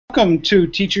Welcome to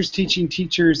Teachers Teaching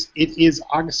Teachers. It is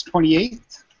August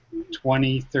 28th,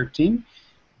 2013,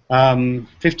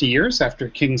 50 years after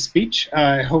King's speech.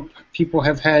 I hope people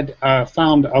have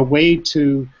found a way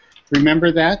to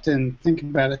remember that and think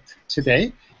about it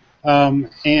today. We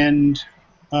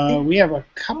have a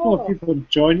couple of people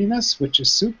joining us, which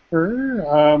is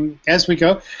super as we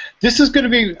go. This is going to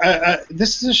be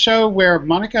this is a show where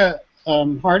Monica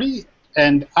Hardy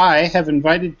and I have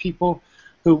invited people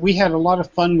who we had a lot of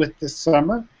fun with this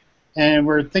summer, and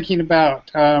we're thinking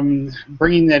about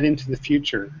bringing that into the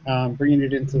future, bringing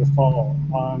it into the fall.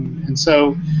 And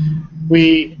so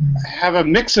we have a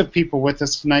mix of people with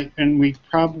us tonight, and we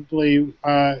probably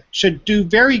should do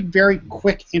very, very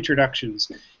quick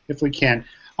introductions if we can.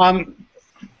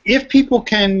 If people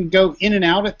can go in and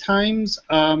out at times,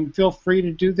 feel free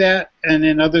to do that, and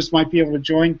then others might be able to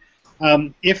join.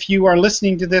 If you are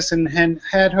listening to this and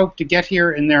had hoped to get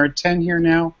here, and there are 10 here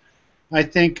now, I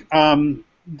think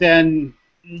then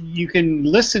you can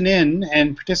listen in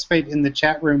and participate in the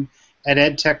chat room at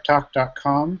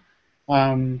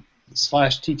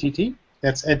edtechtalk.com/TTT.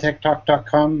 That's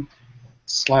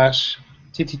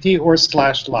edtechtalk.com/TTT or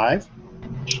 /live.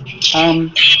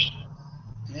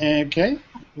 Okay,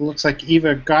 looks like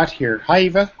Eva got here. Hi,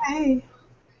 Eva. Hi.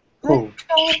 Cool.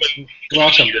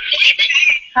 Welcome.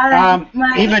 Hi.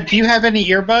 Eva, do you have any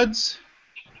earbuds?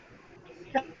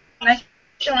 My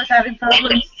connection was having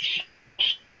problems.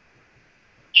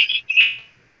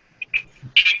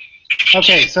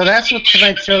 Okay, so that's what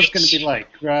tonight's show is going to be like.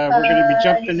 We're going to be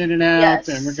jumping in and out, yes.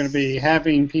 and we're going to be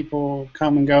having people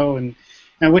come and go, and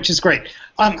which is great.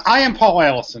 I am Paul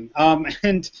Allison,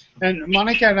 and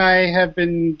Monica and I have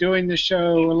been doing the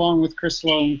show along with Chris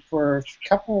Sloan for a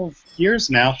couple of years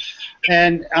now,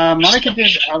 and Monica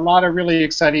did a lot of really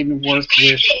exciting work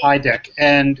with IDEC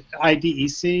and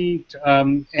IDEC,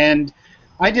 and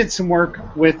I did some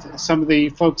work with some of the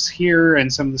folks here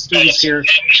and some of the students here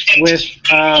with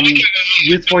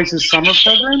Youth Voices Summer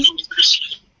Program.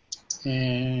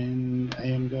 And I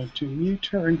am going to mute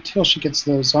her until she gets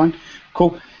those on.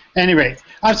 Cool. Anyway,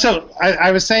 so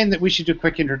I was saying that we should do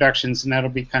quick introductions, and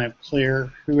that'll be kind of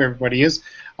clear who everybody is.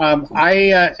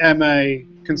 I am a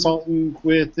consultant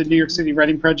with the New York City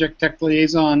Writing Project Tech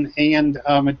Liaison, and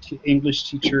I'm an English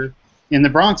teacher in the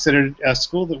Bronx at a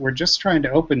school that we're just trying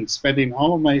to open, spending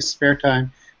all of my spare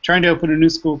time trying to open a new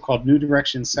school called New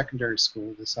Direction Secondary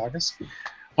School this August.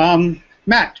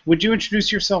 Matt, would you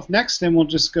introduce yourself next, and we'll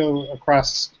just go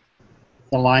across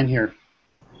the line here.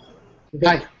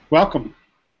 Hi, welcome.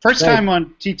 First time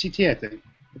on TTT, I think.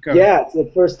 Go yeah, ahead. it's the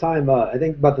first time. I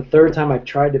think about the third time I've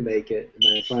tried to make it, and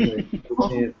I finally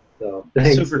can. So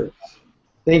thanks. Super.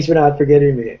 Thanks for not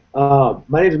forgetting me.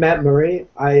 My name is Matt Murray.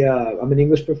 I'm an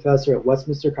English professor at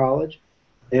Westminster College,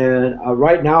 and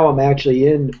right now I'm actually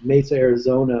in Mesa,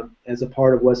 Arizona, as a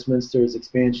part of Westminster's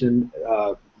expansion.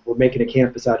 We're making a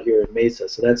campus out here in Mesa,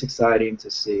 so that's exciting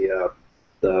to see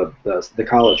the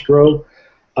college grow.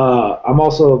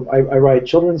 I write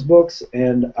children's books,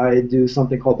 and I do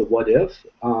something called the What If,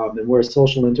 and we're a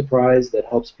social enterprise that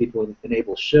helps people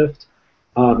enable shift.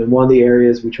 And one of the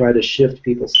areas we try to shift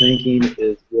people's thinking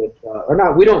is with,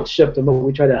 we don't shift them, but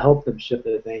we try to help them shift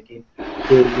their thinking,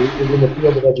 is in the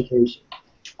field of education.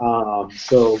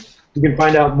 So you can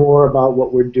find out more about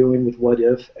what we're doing with What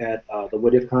If at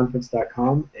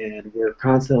thewhatifconference.com, and we're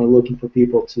constantly looking for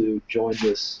people to join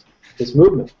this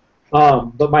movement.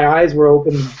 But my eyes were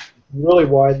open really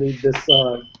widely this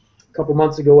couple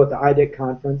months ago at the IDEC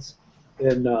conference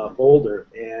in Boulder,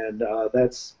 and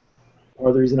that's part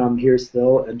of the reason I'm here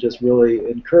still, and just really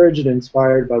encouraged and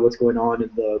inspired by what's going on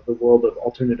in the world of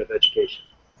alternative education.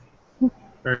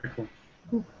 Very cool.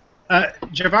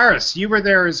 Javaris, you were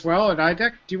there as well at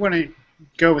IDEC. Do you want to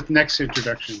go with next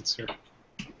introductions here?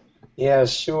 Yeah,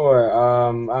 sure.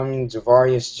 I'm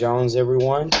Javarius Jones,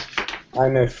 everyone.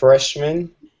 I'm a freshman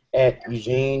at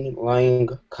Eugene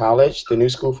Lang College, the New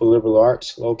School for Liberal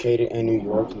Arts, located in New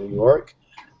York, New York.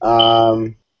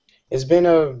 It's been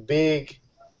a big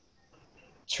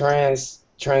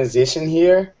transition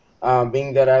here,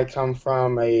 being that I come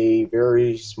from a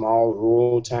very small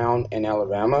rural town in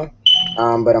Alabama,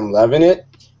 but I'm loving it.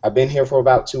 I've been here for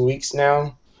about 2 weeks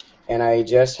now, and I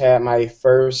just had my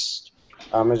first,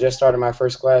 I just started my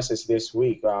first classes this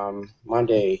week,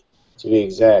 Monday to be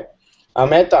exact.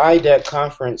 At the IDEC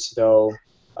conference, though,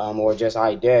 or just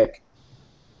IDEC,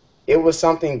 it was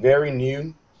something very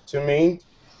new to me,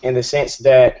 in the sense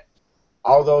that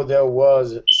although there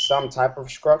was some type of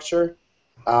structure,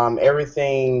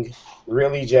 everything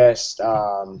really just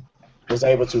was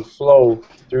able to flow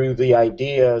through the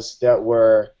ideas that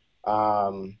were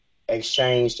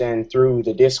exchanged and through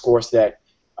the discourse that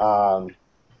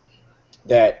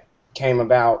that came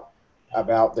about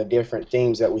the different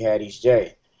themes that we had each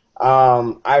day.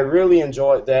 I really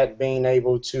enjoyed that, being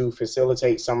able to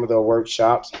facilitate some of the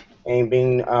workshops and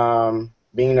being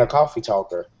a coffee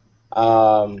talker.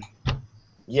 Um,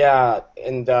 yeah,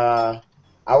 and I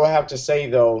would have to say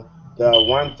though, the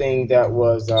one thing that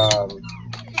was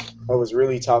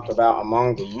really talked about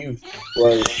among the youth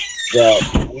was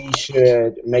that we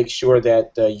should make sure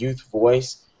that the youth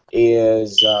voice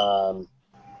is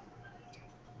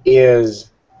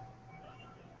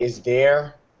is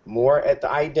there more at the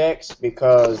IDEX,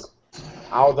 because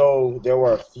although there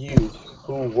were a few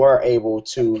who were able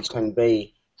to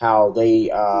convey how they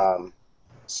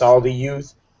saw the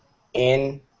youth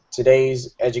in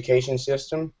today's education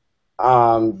system,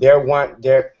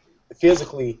 there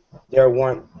physically there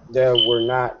were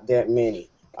not that many.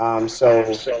 So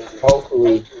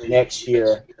hopefully next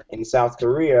year in South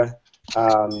Korea,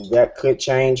 that could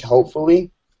change.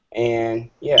 Hopefully, and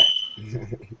yeah.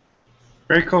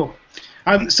 Very cool.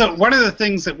 So one of the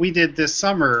things that we did this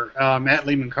summer at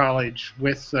Lehman College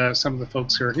with some of the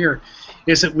folks who are here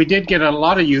is that we did get a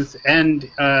lot of youth and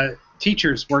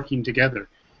teachers working together.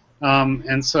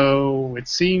 And so it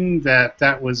seemed that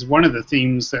that was one of the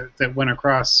themes that went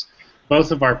across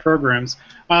both of our programs.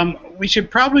 We should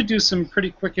probably do some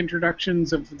pretty quick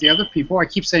introductions of the other people. I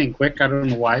keep saying quick, I don't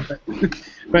know why,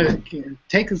 but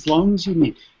take as long as you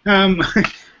need.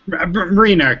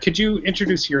 Marina, could you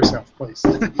introduce yourself, please?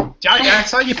 I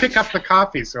saw you pick up the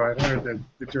coffee, so I heard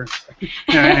the drink.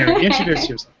 No, anyway, introduce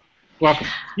yourself. Welcome.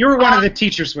 You were one of the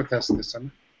teachers with us this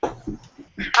summer.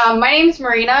 My name's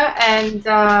Marina, and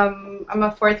I'm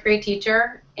a 4th grade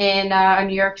teacher in a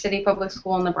New York City public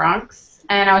school in the Bronx.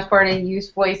 And I was part of the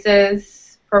Youth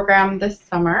Voices program this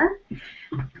summer.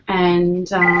 And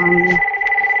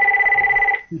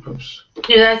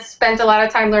spent a lot of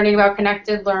time learning about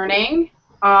connected learning.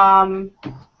 And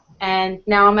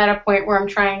now I'm at a point where I'm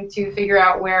trying to figure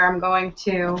out where I'm going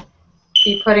to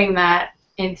be putting that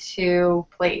into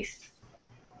place.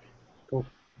 Cool.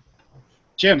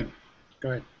 Jim,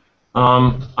 go ahead.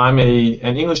 I'm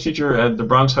an English teacher at the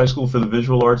Bronx High School for the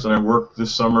Visual Arts, and I work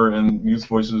this summer in Youth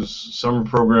Voices summer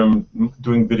program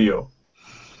doing video.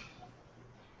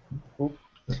 Cool.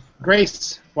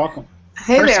 Grace, welcome.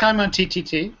 Hey First there. time on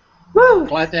TTT. Woo!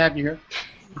 Glad to have you here.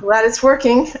 Glad it's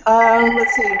working.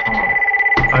 Let's see.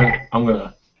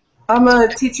 I'm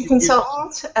a teacher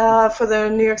consultant for the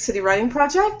New York City Writing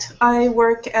Project. I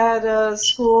work at a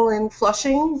school in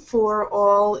Flushing for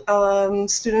all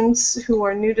students who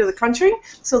are new to the country,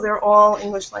 so they're all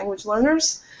English language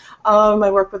learners. I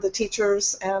work with the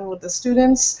teachers and with the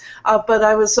students, but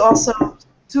I was also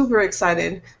super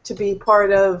excited to be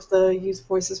part of the Youth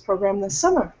Voices program this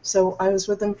summer. So I was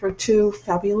with them for 2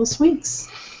 fabulous weeks.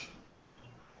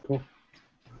 Cool.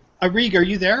 Arig, are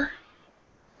you there?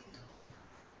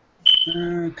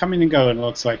 Coming and going, it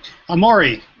looks like.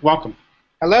 Amori, welcome.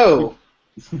 Hello.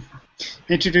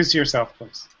 Introduce yourself,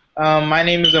 please. My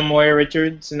name is Amori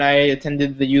Richards, and I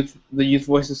attended the Youth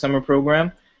Voices summer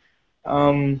program.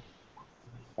 What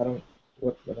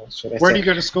else should I say? Where do you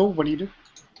go to school? What do you do?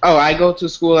 Oh, I go to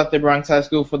school at the Bronx High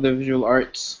School for the Visual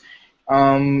Arts.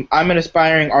 I'm an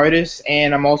aspiring artist,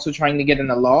 and I'm also trying to get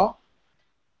into law.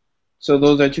 So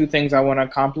those are 2 things I want to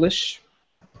accomplish.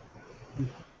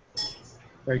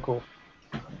 Very cool.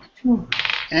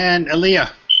 And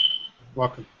Aaliyah,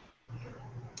 welcome.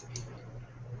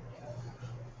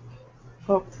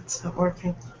 Oh, it's not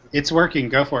working. It's working.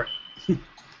 Go for it.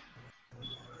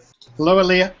 Hello,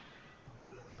 Aaliyah.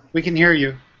 We can hear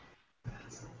you.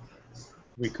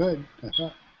 We could, I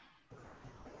thought.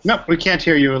 Nope, we can't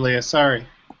hear you, Aaliyah. Sorry.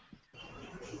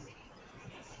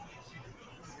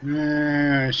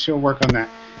 She'll work on that.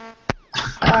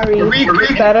 Sorry, is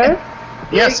this better?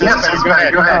 Yes, go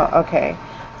ahead. Oh, okay.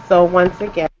 So once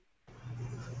again.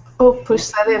 Oh, push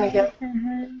that in again.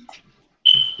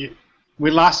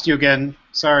 We lost you again.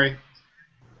 Sorry.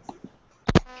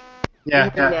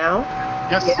 Yeah. Now?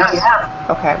 Yes.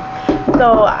 Okay.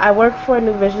 So I work for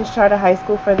New Visions Charter High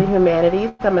School for the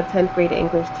Humanities. I'm a 10th grade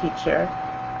English teacher.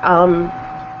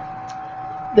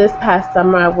 This past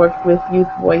summer I worked with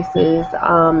Youth Voices,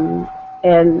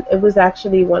 and it was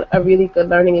actually a really good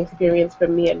learning experience for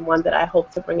me, and one that I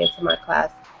hope to bring into my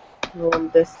classroom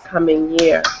this coming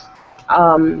year.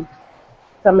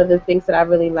 Some of the things that I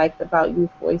really liked about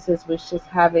Youth Voices was just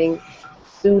having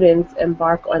students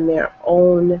embark on their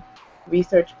own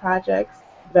research projects,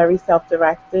 very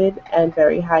self-directed and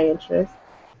very high interest.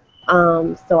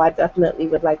 So I definitely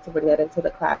would like to bring that into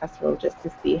the classroom just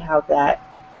to see how that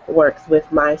works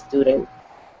with my students.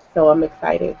 So I'm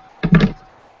excited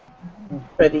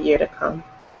for the year to come.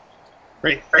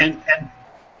 Great.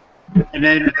 And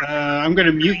then I'm going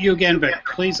to mute you again, but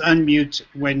please unmute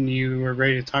when you are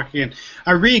ready to talk again.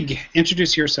 Arig,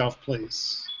 introduce yourself,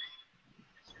 please.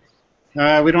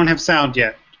 We don't have sound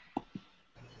yet.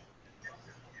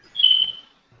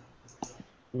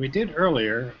 We did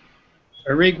earlier.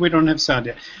 Arig, we don't have sound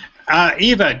yet.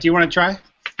 Eva, do you want to try?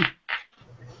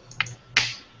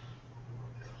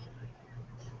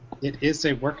 It is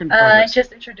a work in progress.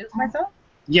 Just introduce myself.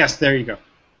 Yes, there you go.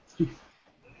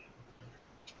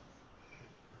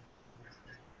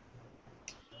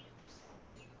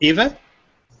 Eva?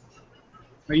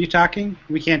 Are you talking?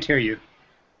 We can't hear you.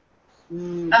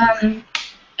 Can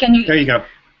you? There you go.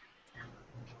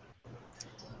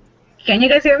 Can you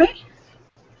guys hear me?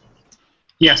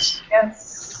 Yes.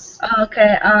 Yes.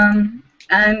 Okay. I'm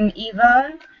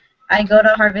Eva. I go to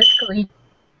Harvest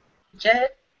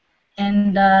Collegiate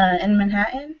in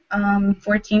Manhattan,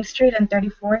 14th Street and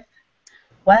 34th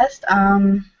West.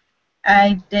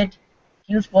 I did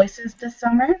Youth Voices this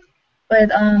summer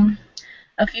with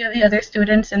a few of the other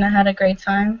students, and I had a great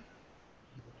time.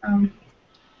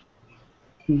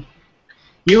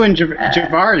 You and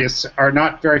Javarius are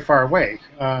not very far away.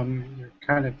 You're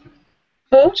kind of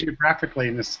Who? geographically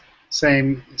in this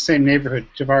same neighborhood.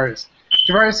 Javarius.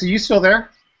 Javarius, are you still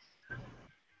there?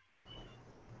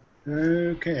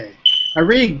 Okay.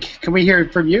 Arig, can we hear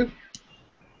from you?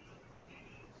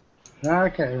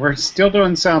 Okay, we're still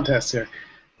doing sound tests here.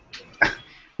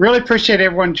 Really appreciate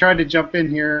everyone trying to jump in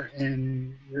here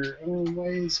in your own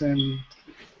ways, and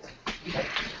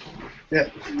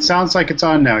it sounds like it's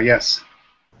on now. Yes.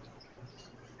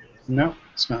 No,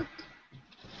 it's not.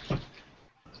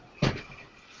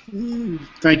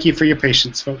 Thank you for your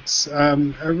patience, folks.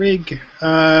 Arig,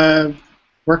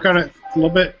 work on it a little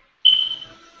bit.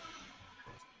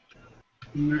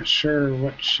 I'm not sure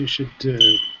what she should do.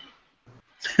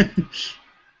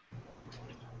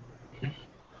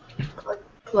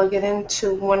 Plug it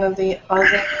into one of the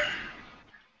other.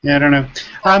 Yeah, I don't know.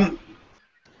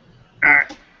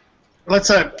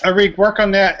 Let's Arig, work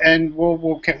on that, and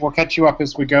we'll catch you up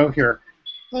as we go here.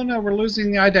 Oh no, we're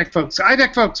losing the IDEC folks.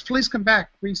 IDEC folks, please come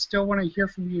back. We still want to hear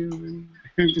from you and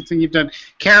everything you've done.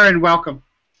 Karen, welcome.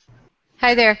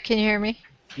 Hi there. Can you hear me?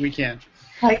 We can.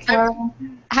 Hi,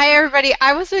 Karen. Hi, everybody.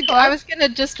 I was gonna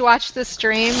just watch the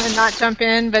stream and not jump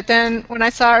in, but then when I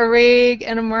saw Arig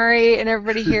and Amari and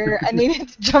everybody here, I needed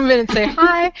to jump in and say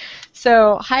hi.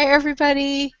 So hi,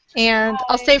 everybody. And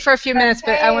I'll stay for a few minutes,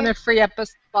 but I want to free up a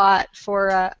spot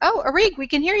for. Oh, Arig, we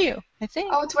can hear you. I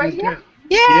think. Oh, it's right here?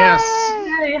 Yeah. Yes.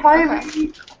 Hey, hi.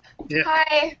 Okay. Yeah.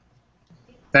 Hi.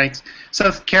 Thanks.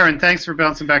 So, Karen, thanks for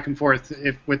bouncing back and forth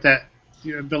with that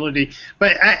ability.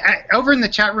 But over in the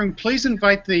chat room, please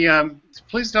invite the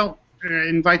please don't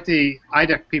invite the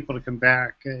IDEC people to come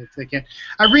back if they can.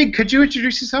 Arig, could you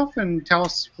introduce yourself and tell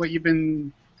us what you've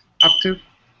been up to?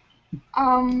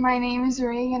 My name is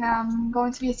Rig, and I'm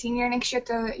going to be a senior next year at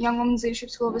the Young Women's Leadership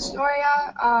School of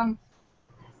Astoria.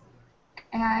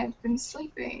 And I've been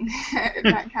sleeping, if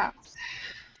that counts.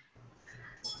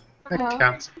 That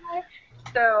counts.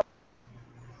 So.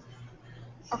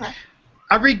 Okay.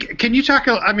 Arig, can you talk?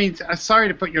 I mean, sorry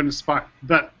to put you on the spot,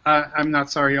 but I'm not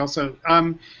sorry. Also,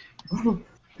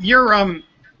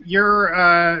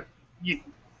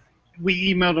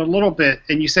 we emailed a little bit,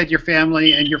 and you said your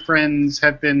family and your friends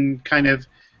have been kind of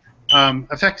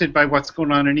affected by what's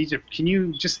going on in Egypt. Can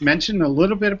you just mention a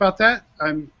little bit about that?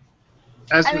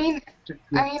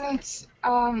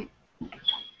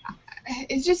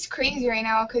 It's just crazy right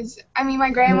now because my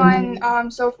grandma and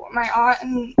my aunt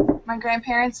and my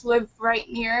grandparents live right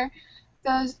near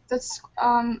the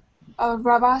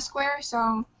Rabah Square,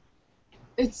 so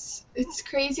it's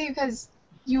crazy because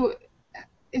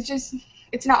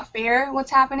it's not fair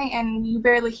what's happening, and you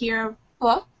barely hear.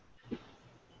 Hello?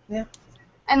 Yeah.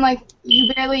 And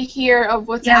you barely hear of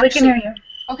what's we can hear you.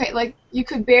 Okay, you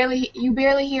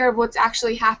barely hear of what's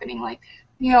actually happening.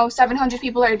 700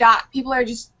 people are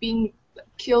just being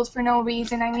killed for no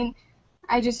reason.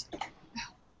 I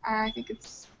think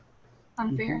it's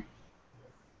unfair.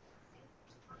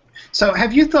 So,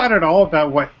 have you thought at all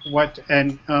about what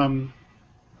and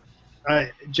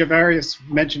Javarius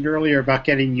mentioned earlier about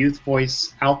getting youth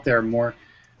voice out there more?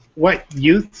 What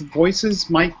youth voices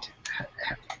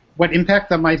what impact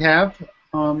that might have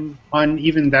on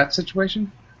even that situation?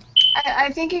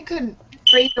 I think it could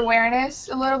raise awareness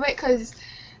a little bit because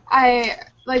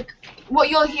what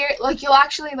you'll hear, you'll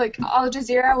actually, Al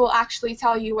Jazeera will actually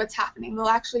tell you what's happening. They'll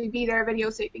actually be there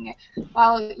videotaping it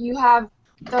while you have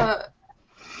the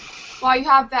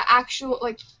actual,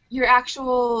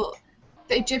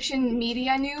 the Egyptian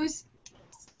media news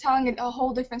telling a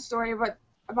whole different story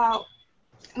about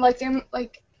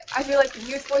I feel like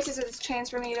Youth Voices is a chance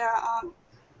for me to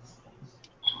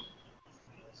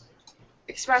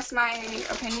express my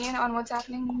opinion on what's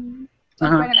happening,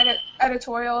 like write an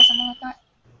editorial or something like that.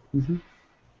 Mm-hmm.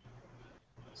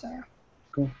 So yeah.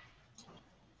 Cool.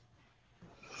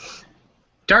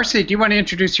 Darcy, do you want to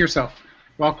introduce yourself?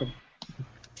 Welcome.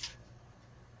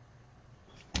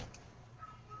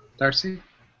 Darcy?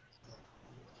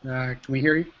 Can we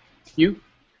hear you? You?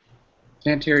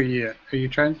 Can't hear you yet. Are you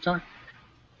trying to talk?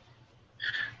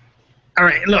 All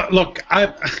right, look.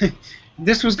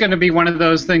 This was going to be one of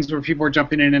those things where people are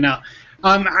jumping in and out.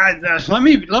 Let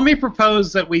me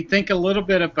propose that we think a little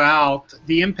bit about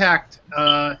the impact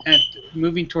and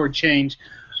moving toward change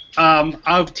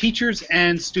of teachers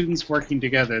and students working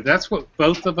together. That's what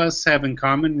both of us have in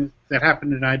common. That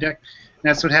happened in IDEC.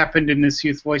 That's what happened in this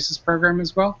Youth Voices program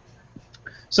as well.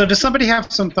 So does somebody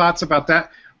have some thoughts about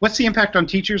that? What's the impact on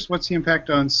teachers? What's the impact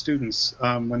on students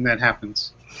when that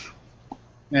happens?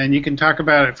 And you can talk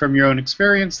about it from your own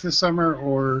experience this summer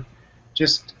or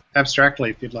just abstractly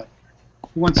if you'd like.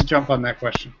 Who wants to jump on that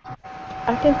question?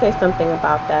 I can say something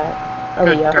about that.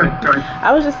 Good, go ahead.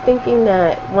 I was just thinking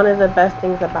that one of the best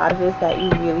things about it is that you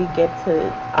really get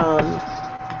to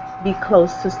be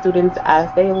close to students as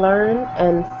they learn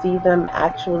and see them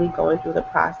actually going through the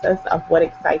process of what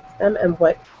excites them and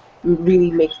what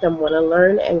really makes them want to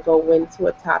learn and go into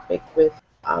a topic with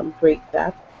great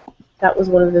depth. That was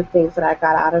one of the things that I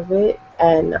got out of it,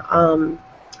 and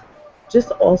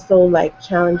just also like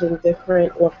challenging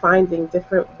different or finding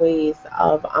different ways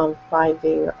of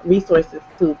finding resources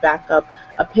to back up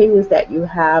opinions that you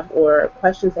have or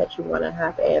questions that you want to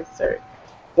have answered.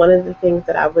 One of the things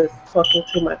that I was talking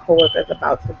to my coworkers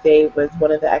about today was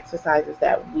one of the exercises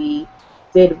that we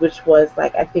did, which was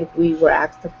like, I think we were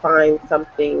asked to find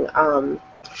something on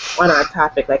our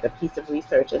topic, like a piece of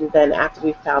research, and then after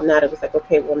we found that, it was like,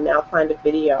 okay, well now find a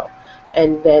video,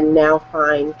 and then now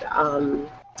find a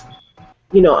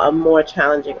more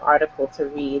challenging article to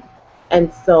read.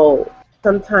 And so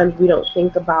sometimes we don't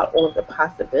think about all of the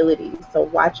possibilities. So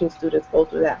watching students go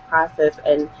through that process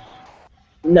and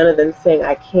none of them saying,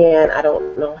 I can, I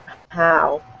don't know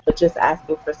how, but just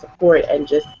asking for support and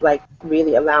just like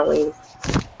really allowing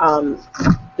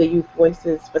the Youth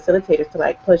Voices facilitators to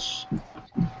like push,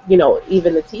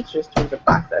 even the teachers through the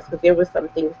process. Because there were some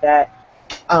things that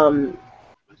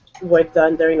were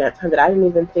done during that time that I didn't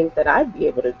even think that I'd be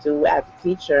able to do as a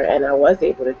teacher, and I was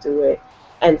able to do it.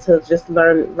 And to just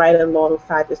learn right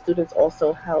alongside the students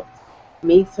also helped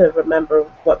me to remember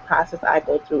what process I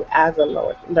go through as a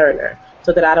learner,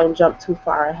 so that I don't jump too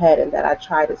far ahead and that I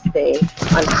try to stay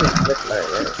on pace with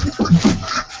learning.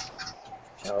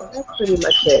 So that's pretty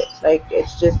much it. Like,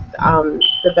 it's just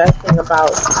the best thing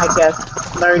about, I guess,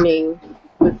 learning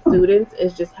with students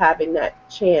is just having that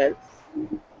chance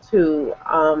to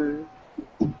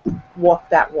walk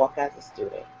that walk as a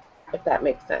student, if that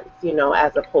makes sense,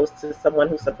 as opposed to someone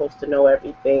who's supposed to know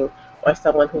everything or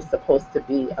someone who's supposed to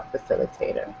be a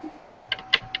facilitator.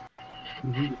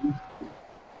 Mm-hmm.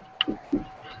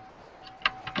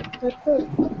 That's it.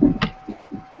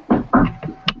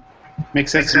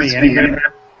 Makes sense to me. Anybody?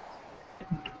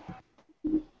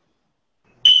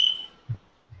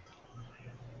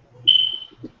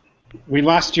 We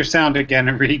lost your sound again,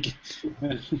 Enrique.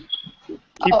 There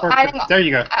you go. Go ahead.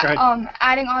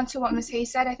 Adding on to what Ms.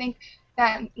 Hayes said, I think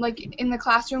that like in the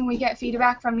classroom we get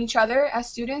feedback from each other as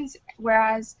students,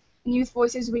 whereas in Youth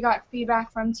Voices we got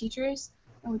feedback from teachers,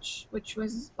 which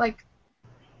was like,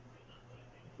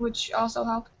 which also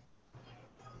helped.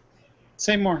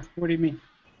 Say more. What do you mean?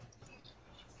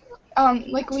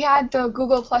 Like we had the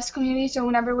Google Plus community, so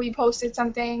whenever we posted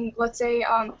something, let's say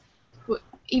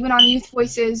even on Youth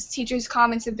Voices, teachers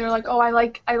commented, they're like, oh, I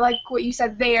like what you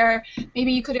said there,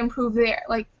 maybe you could improve there,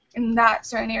 like in that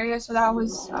certain area. So that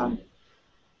was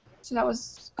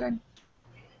good.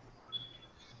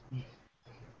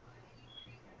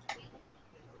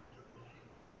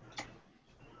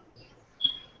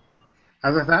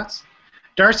 Other thoughts?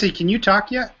 Darcy, can you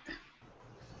talk yet?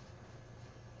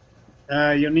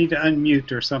 You'll need to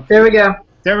unmute or something. There we go.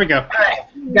 There we go. All right.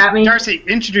 Got me? Darcy,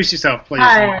 introduce yourself, please.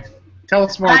 Hi. Tell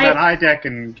us more about IDEC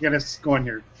and get us going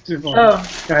here.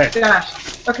 Oh, go ahead.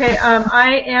 Gosh. Okay,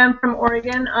 I am from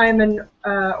Oregon. I'm an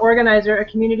organizer, a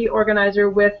community organizer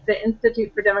with the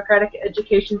Institute for Democratic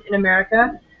Education in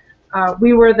America.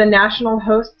 We were the national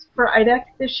hosts for IDEC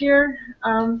this year,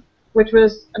 which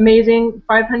was amazing.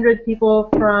 500 people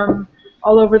from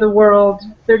all over the world,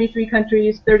 33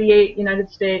 countries, 38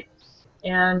 United States,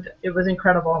 and it was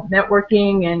incredible.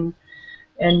 Networking and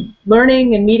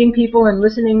learning and meeting people and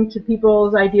listening to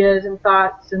people's ideas and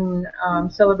thoughts and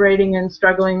celebrating and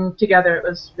struggling together. It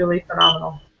was really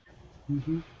phenomenal.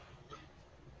 Mm-hmm.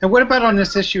 And what about on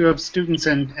this issue of students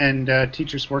and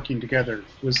teachers working together?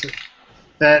 Was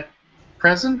that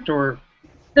present or?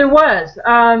 There was.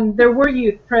 There were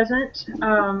youth present,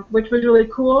 which was really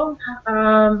cool.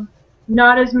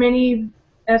 Not as many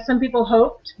as some people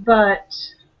hoped, but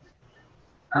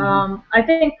I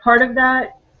think part of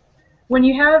that, when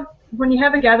you have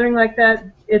a gathering like that,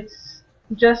 it's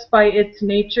just by its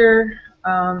nature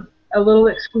a little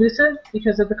exclusive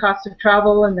because of the cost of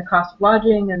travel and the cost of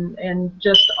lodging and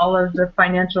just all of the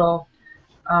financial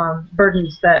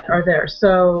burdens that are there.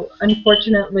 So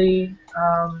unfortunately,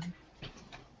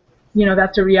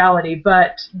 that's a reality.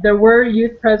 But there were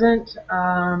youth present.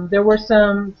 There were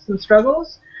some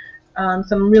struggles,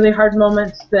 some really hard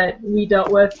moments that we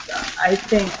dealt with, I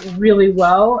think, really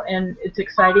well. And it's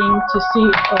exciting to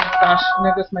see. Oh gosh,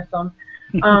 there goes my phone.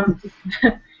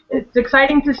 It's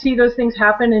exciting to see those things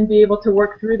happen and be able to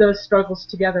work through those struggles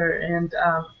together.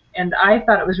 And I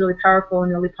thought it was really powerful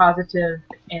and really positive.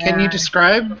 And can you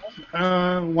describe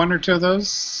one or two of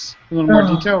those in a little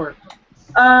more detail? Or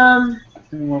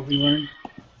and what we learned?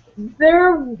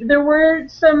 There were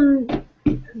some.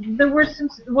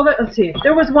 Well, let's see.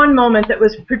 There was one moment that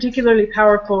was particularly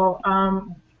powerful,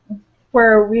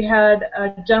 where we had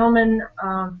a gentleman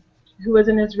who was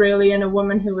an Israeli and a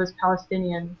woman who was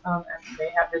Palestinian. And they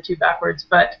have the two backwards,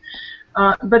 but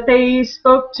they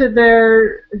spoke to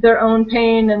their own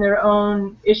pain and their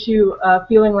own issue,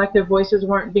 feeling like their voices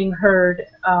weren't being heard.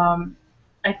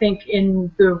 I think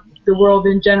in the world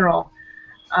in general.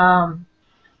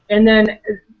 And then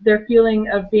their feeling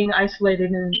of being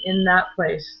isolated in that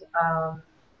place.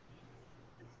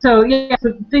 So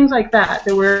things like that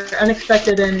were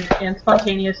unexpected and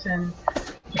spontaneous and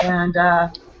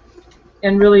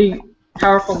really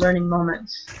powerful learning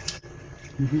moments.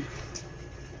 Mm-hmm.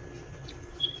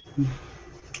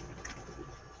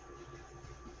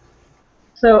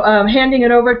 So handing it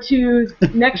over to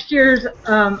next year's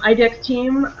IDEX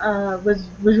team was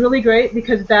really great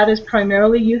because that is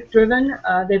primarily youth driven.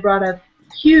 They brought a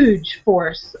huge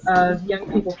force of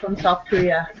young people from South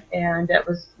Korea, and it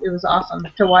was awesome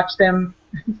to watch them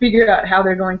figure out how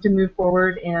they're going to move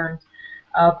forward and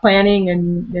planning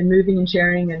and moving and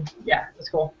sharing, and yeah, it was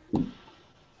cool.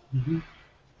 Mm-hmm.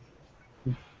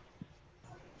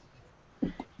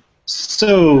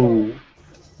 So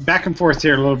back and forth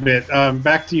here a little bit.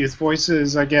 Back to Youth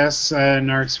Voices, I guess, and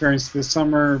our experience this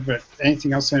summer, but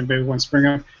anything else anybody wants to bring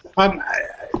up?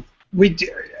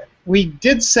 We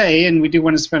did say, and we do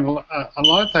want to spend a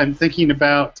lot of time thinking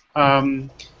about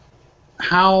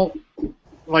how,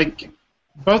 like,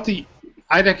 both the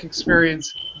IDEC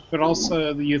experience, but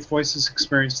also the Youth Voices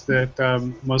experience that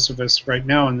most of us right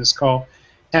now on this call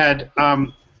had,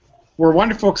 were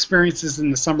wonderful experiences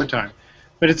in the summertime.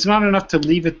 But it's not enough to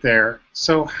leave it there.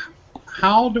 So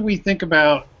how do we think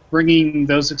about bringing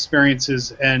those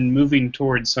experiences and moving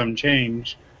towards some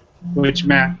change, which,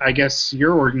 Matt, I guess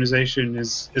your organization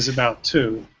is about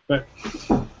too. But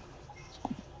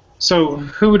so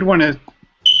who would want to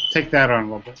take that on a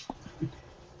little bit?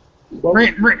 Well,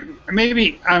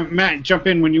 maybe, Matt, jump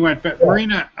in when you want. But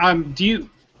Marina, do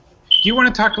you want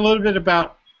to talk a little bit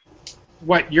about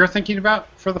what you're thinking about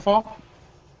for the fall?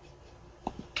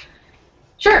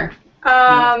 Sure.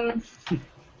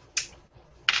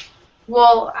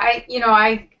 Well,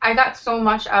 I got so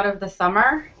much out of the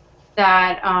summer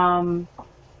that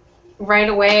right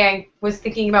away I was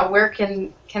thinking about where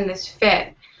can this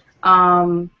fit.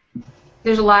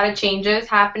 There's a lot of changes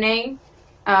happening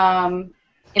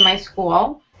in my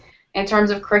school in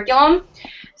terms of curriculum,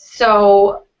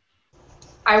 so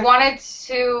I wanted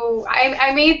to.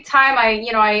 I made time.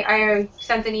 I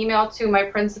sent an email to my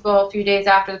principal a few days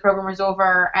after the program was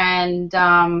over, and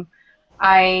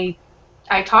I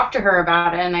talked to her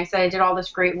about it, and I said I did all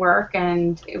this great work,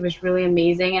 and it was really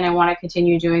amazing, and I want to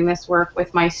continue doing this work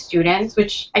with my students,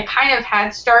 which I kind of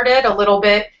had started a little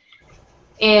bit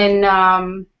in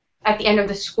at the end of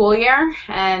the school year,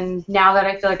 and now that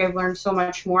I feel like I've learned so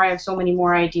much more, I have so many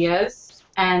more ideas,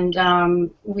 and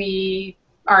we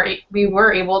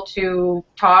were able to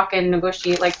talk and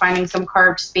negotiate, like finding some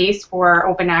carved space for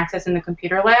open access in the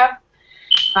computer lab.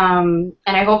 And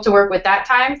I hope to work with that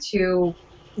time to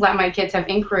let my kids have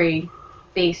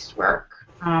inquiry-based work,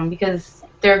 because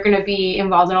they're going to be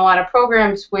involved in a lot of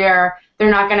programs where they're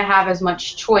not going to have as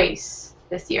much choice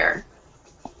this year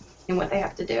in what they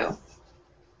have to do.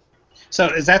 So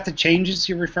is that the changes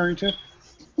you're referring to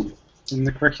in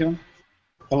the curriculum?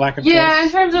 The lack of Yeah, choice?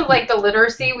 in terms of like the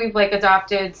literacy, we've like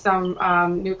adopted some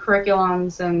new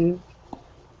curriculums and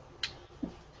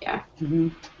yeah. Mm-hmm.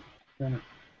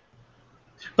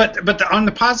 But on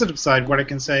the positive side, what I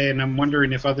can say, and I'm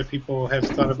wondering if other people have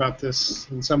thought about this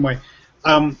in some way,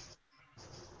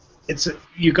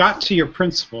 you got to your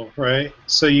principal, right?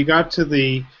 So you got to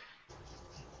the,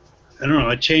 I don't know,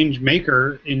 a change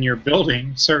maker in your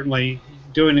building. Certainly,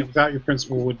 doing it without your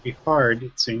principal would be hard,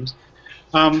 it seems.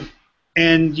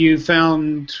 And you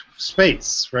found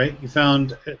space, right? You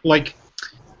found, like,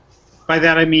 by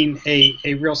that I mean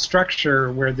a real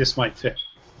structure where this might fit.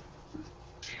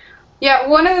 Yeah,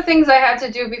 one of the things I had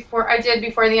to do before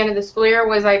the end of the school year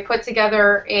was I put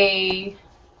together a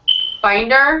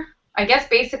binder, I guess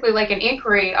basically like an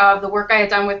inquiry of the work I had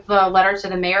done with the letter to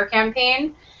the mayor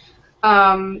campaign.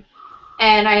 And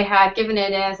I had given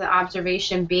it as an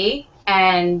observation B,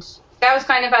 and that was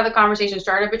kind of how the conversation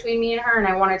started between me and her, and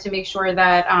I wanted to make sure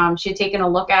that she had taken a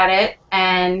look at it.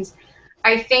 And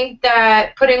I think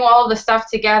that putting all of the stuff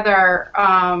together,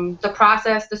 the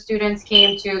process the students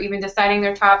came to, even deciding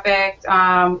their topic,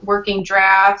 working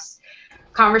drafts,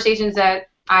 conversations that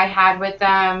I had with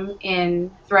them in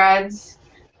threads,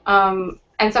 and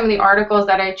some of the articles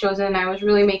that I had chosen, I was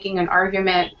really making an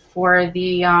argument for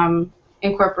the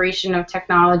incorporation of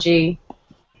technology.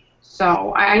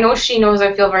 So I know she knows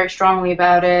I feel very strongly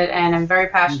about it, and I'm very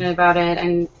passionate about it,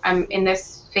 and I'm in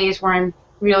this phase where I'm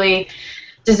really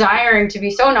desiring to be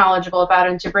so knowledgeable about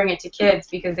it and to bring it to kids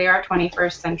because they are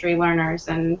 21st century learners,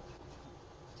 and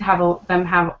allow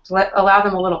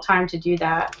them a little time to do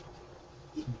that.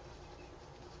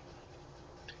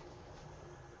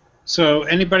 So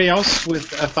anybody else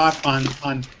with a thought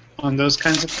on those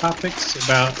kinds of topics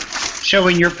about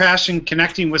showing your passion,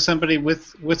 connecting with somebody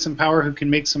with some power who can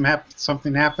make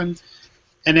something happen,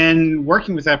 and then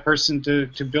working with that person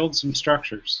to build some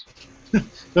structures?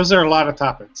 Those are a lot of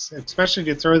topics, especially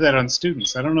to throw that on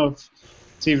students. I don't know if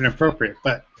it's even appropriate,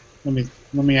 but let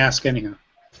me ask anyhow.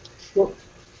 Well,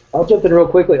 I'll jump in real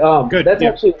quickly. Good. That's Yeah.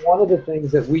 actually one of the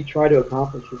things that we try to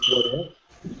accomplish with What If,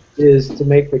 is to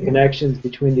make the connections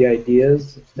between the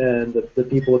ideas and the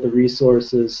people with the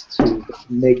resources to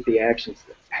make the actions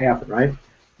happen, right?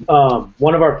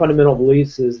 One of our fundamental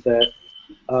beliefs is that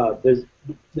there's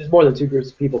more than two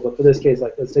groups of people, but for this case,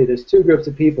 like, let's say there's two groups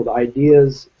of people, the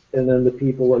ideas and then the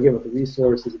people, again, with the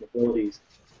resources and abilities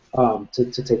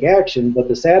to take action. But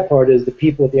the sad part is the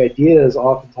people with the ideas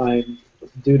oftentimes,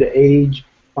 due to age,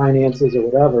 finances, or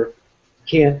whatever,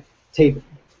 can't take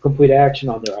complete action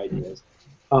on their ideas.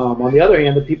 On the other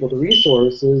hand, the people with the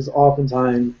resources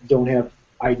oftentimes don't have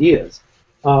ideas.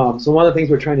 So one of the things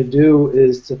we're trying to do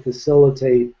is to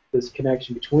facilitate this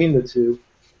connection between the two.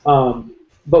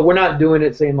 But we're not doing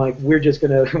it saying, like, we're just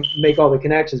going to make all the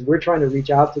connections. We're trying to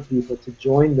reach out to people to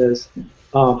join this,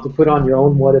 to put on your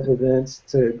own What If events,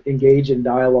 to engage in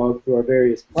dialogue through our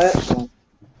various platforms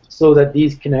so that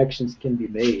these connections can be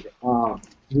made.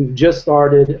 We've just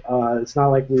started. It's not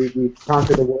like we've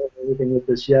conquered the world or anything with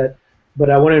this yet, but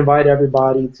I want to invite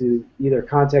everybody to either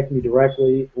contact me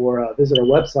directly or visit our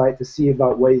website to see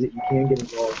about ways that you can get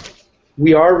involved.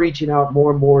 We are reaching out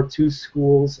more and more to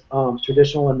schools,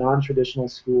 traditional and non-traditional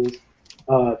schools,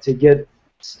 to get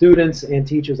students and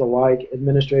teachers alike,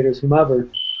 administrators, whomever,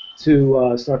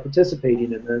 to start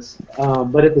participating in this.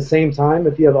 But at the same time,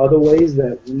 if you have other ways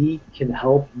that we can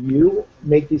help you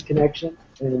make these connections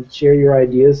and share your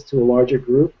ideas to a larger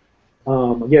group,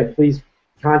 again, please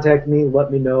contact me,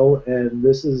 let me know, and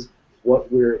this is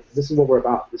what we're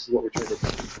about. This is what we're trying to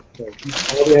do.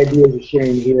 So all the ideas we're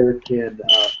sharing here can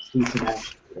see some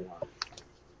action.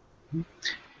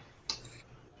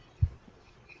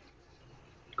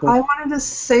 Cool. I wanted to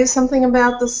say something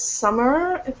about the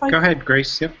summer, if I Go ahead,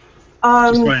 Grace. Yep. Just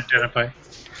Um, want to identify.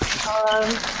 I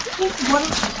think one of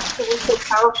the things that was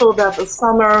so powerful about the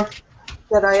summer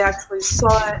that I actually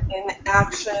saw in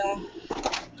action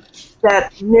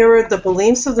that mirrored the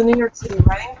beliefs of the New York City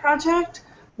Writing Project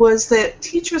was that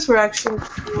teachers were actually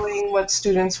doing what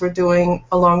students were doing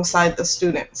alongside the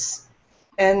students.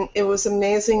 And it was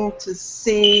amazing to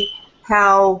see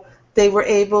how they were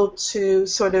able to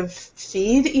sort of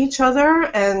feed each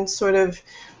other and sort of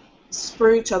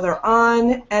spur each other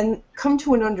on and come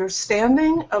to an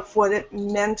understanding of what it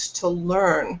meant to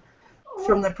learn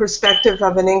from the perspective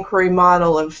of an inquiry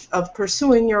model of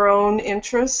pursuing your own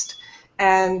interest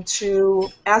and to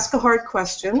ask a hard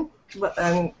question,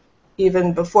 and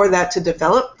even before that to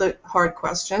develop the hard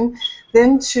question,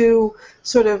 then to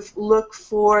sort of look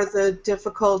for the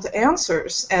difficult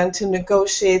answers and to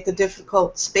negotiate the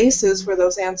difficult spaces where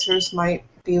those answers might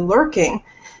be lurking.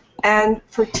 And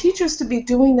for teachers to be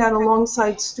doing that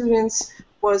alongside students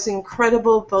was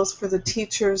incredible, both for the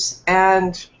teachers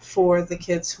and for the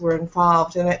kids who were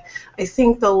involved. And I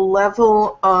think the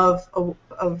level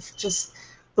of just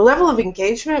the level of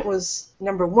engagement was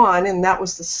number one, and that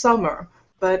was the summer.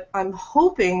 But I'm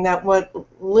hoping that what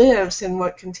lives and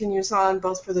what continues on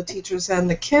both for the teachers and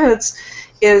the kids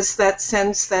is that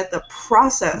sense that the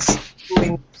process of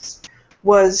doing this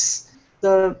was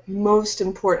the most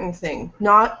important thing,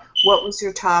 not what was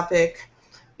your topic,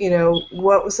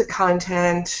 what was the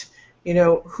content,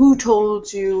 who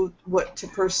told you what to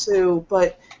pursue,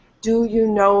 but do you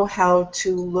know how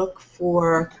to look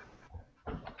for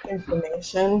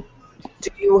information? Do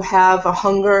you have a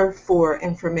hunger for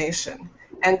information?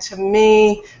 And to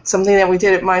me, something that we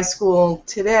did at my school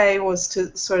today was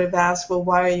to sort of ask, well,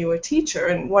 why are you a teacher?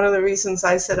 And one of the reasons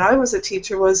I said I was a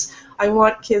teacher was I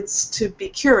want kids to be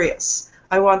curious.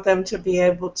 I want them to be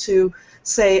able to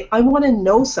say, I want to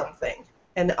know something.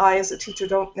 And I, as a teacher,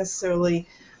 don't necessarily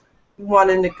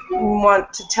want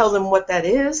to tell them what that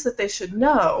is that they should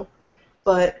know.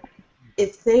 But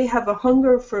if they have a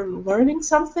hunger for learning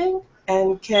something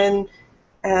and can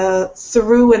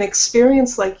through an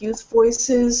experience like Youth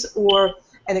Voices or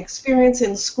an experience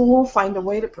in school, find a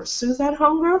way to pursue that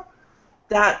hunger,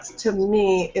 that to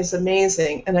me is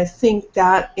amazing. And I think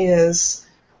that is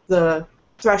the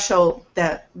threshold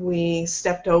that we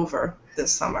stepped over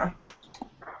this summer.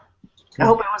 I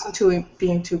hope I wasn't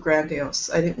being too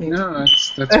grandiose. I didn't mean No,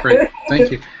 to. that's great.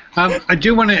 Thank you. I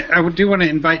do want to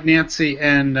invite Nancy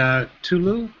and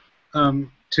Tulu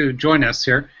to join us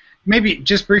here. Maybe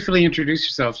just briefly introduce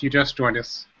yourself. You just joined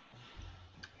us.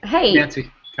 Hey. Nancy.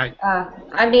 Hi.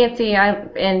 I'm Nancy. I'm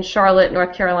in Charlotte,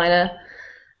 North Carolina.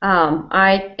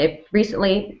 I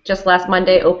recently, just last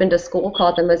Monday, opened a school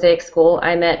called the Mosaic School.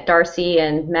 I met Darcy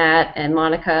and Matt and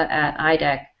Monica at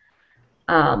IDEC.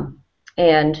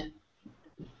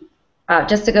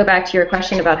 Just to go back to your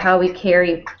question about how we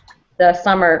carry the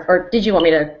summer, or did you want me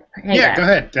to hang back? Go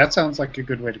ahead. That sounds like a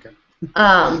good way to go.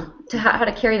 To how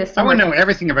to carry the summer. I want to know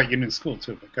everything about your new school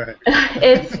too, but go ahead.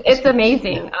 It's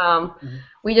amazing.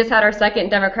 We just had our second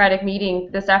Democratic meeting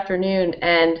this afternoon,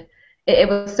 and it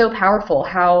was so powerful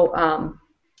how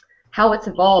it's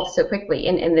evolved so quickly,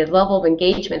 and the level of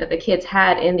engagement that the kids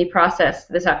had in the process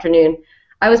this afternoon.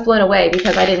 I was blown away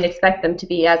because I didn't expect them to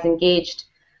be as engaged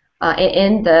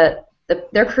in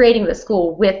they're creating the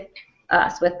school with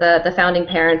us, with the founding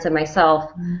parents and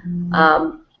myself.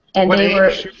 And what they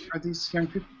age are these young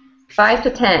people? 5 to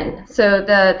 10. So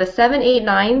the 7, 8,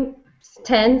 9,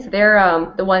 10s,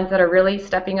 they're the ones that are really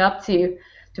stepping up to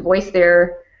voice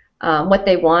their what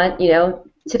they want.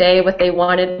 Today what they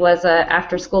wanted was a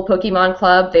after-school Pokemon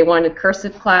club. They wanted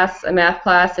cursive class, a math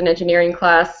class, an engineering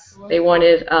class. They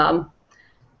wanted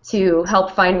to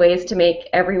help find ways to make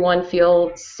everyone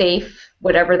feel safe,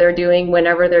 whatever they're doing,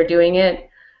 whenever they're doing it.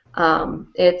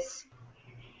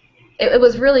 It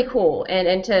was really cool.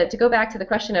 And to go back to the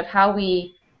question of how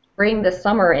we bring the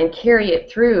summer and carry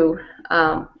it through,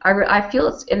 I feel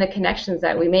it's in the connections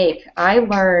that we make. I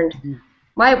learned,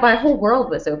 my whole world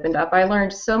was opened up. I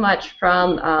learned so much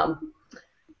from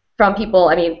people.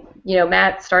 I mean,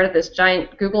 Matt started this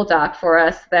giant Google Doc for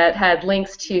us that had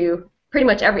links to pretty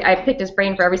much I picked his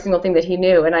brain for every single thing that he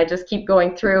knew, and I just keep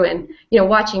going through and,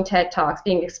 watching TED Talks,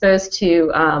 being exposed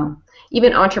to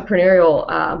even entrepreneurial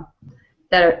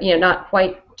that are, not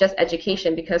quite just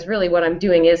education, because really what I'm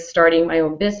doing is starting my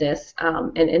own business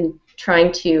and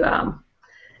trying to,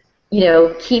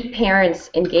 keep parents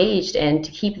engaged and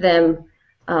to keep them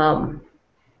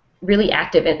really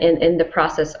active in the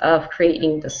process of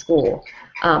creating the school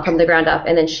from the ground up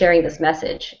and then sharing this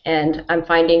message. And I'm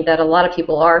finding that a lot of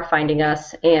people are finding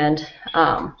us and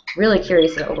really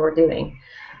curious about what we're doing.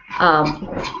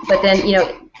 But then,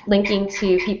 linking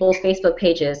to people's Facebook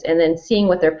pages and then seeing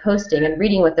what they're posting and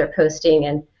reading what they're posting,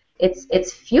 and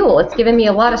it's fuel. It's given me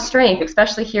a lot of strength,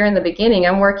 especially here in the beginning.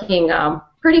 I'm working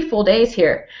pretty full days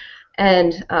here,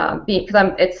 and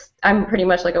because I'm pretty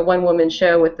much like a one-woman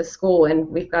show with the school, and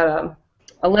we've got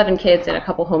 11 kids and a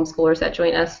couple homeschoolers that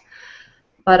join us.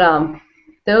 But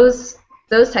those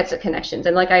types of connections,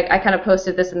 and like I kind of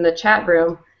posted this in the chat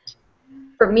room,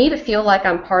 for me to feel like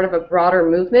I'm part of a broader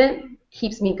movement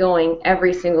keeps me going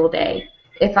every single day.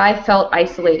 If I felt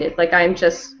isolated, like I'm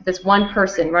just this one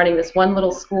person running this one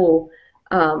little school,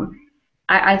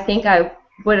 I think I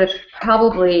would have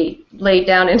probably laid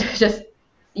down and just,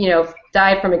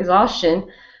 died from exhaustion.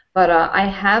 But I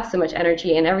have so much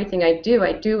energy, and everything I do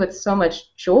with so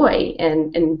much joy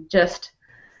and just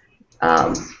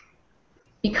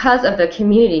because of the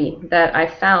community that I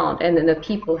found and then the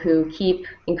people who keep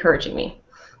encouraging me.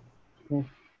 Cool.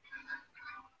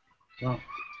 Wow.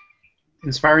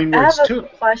 Inspiring words too. I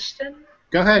have a question.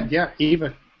 Go ahead. Yeah,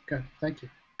 Eva. Go. Thank you.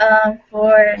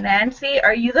 For Nancy,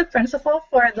 are you the principal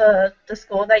for the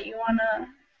school that you want to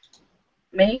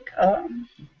make?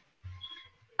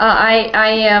 I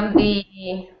am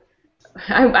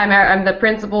I'm the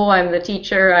principal. I'm the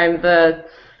teacher. I'm the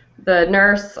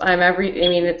nurse. I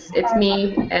mean, it's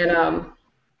me, and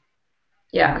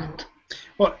yeah.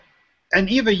 Well, and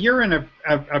Eva, you're in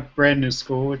a brand new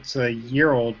school. It's a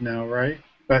year old now, right?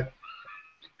 But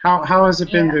how has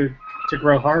it been to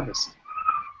grow Harvest?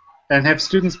 And have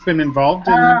students been involved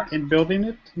in building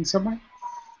it in some way?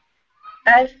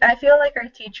 I feel like our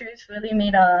teachers really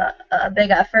made a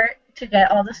big effort to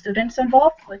get all the students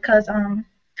involved because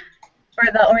for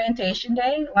the orientation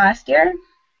day last year,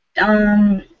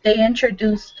 they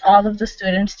introduced all of the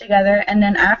students together, and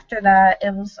then after that,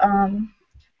 it was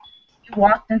you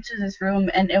walked into this room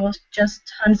and it was just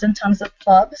tons and tons of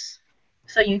clubs,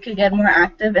 so you could get more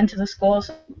active into the school.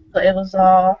 So it was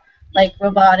all like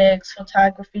robotics,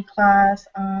 photography class,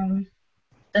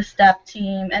 the step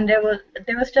team, and there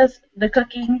was just the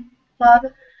cooking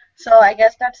club. So I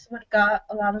guess that's what got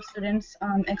a lot of students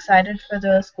excited for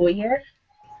the school year.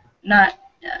 Not,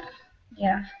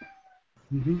 yeah.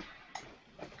 Mm-hmm.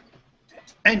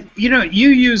 And you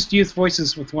used Youth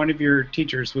Voices with one of your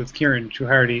teachers, with Kieran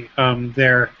Chuhardi,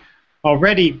 there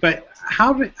already. But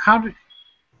how did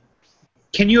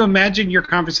can you imagine your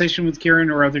conversation with Kieran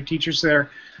or other teachers there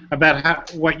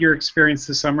about what your experience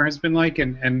this summer has been like,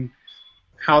 and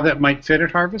how that might fit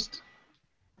at Harvest?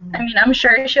 I mean, I'm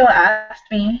sure she'll ask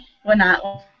me when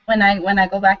I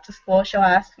go back to school. She'll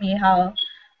ask me how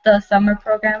the summer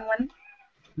program went.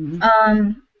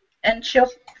 Mm-hmm. And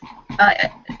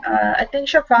I think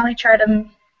she'll probably try to.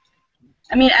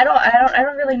 I mean, I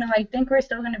don't really know. I think we're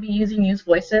still going to be using Youth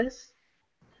Voices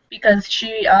because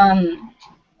she.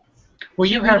 Will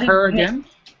you have her again?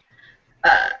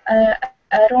 I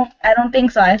don't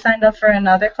think so. I signed up for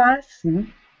another class.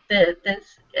 Mm-hmm. I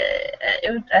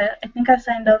think I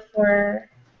signed up for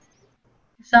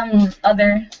some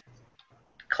other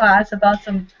class about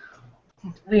some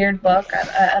weird book.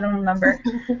 I don't remember,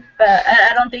 but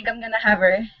I don't think I'm gonna have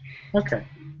her. Okay.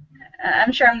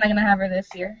 I'm sure I'm not gonna have her this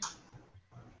year.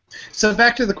 So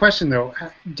back to the question though,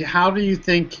 how do you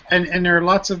think? And there are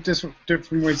lots of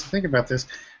different ways to think about this.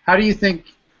 How do you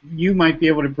think you might be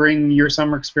able to bring your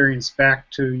summer experience back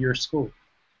to your school?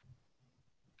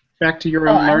 Back to your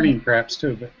own learning, perhaps,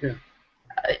 too, but yeah.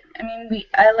 I mean,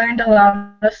 I learned a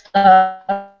lot of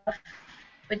stuff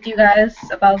with you guys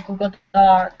about Google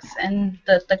Docs and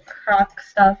the Croc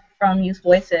stuff from Youth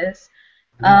Voices.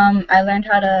 I learned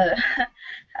how to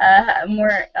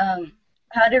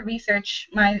how to research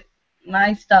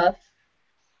my stuff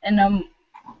in a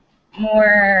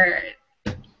more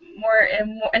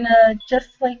in a just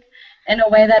like in a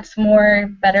way that's more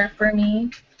better for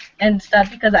me and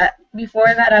stuff, because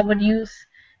before that I would use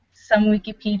some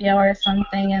Wikipedia or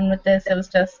something, and with this it was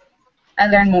just I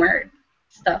learned more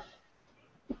stuff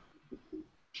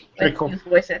Very cool. Youth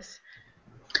Voices.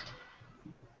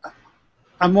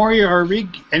 Amori or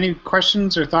Rig, any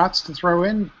questions or thoughts to throw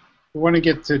in? We want to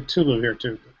get to Tulu here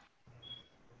too.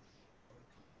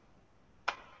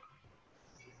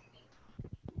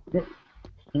 I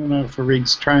don't know if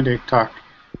Rig's trying to talk.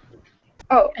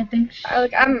 Oh, I think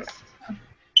I'm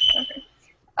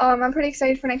pretty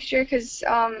excited for next year because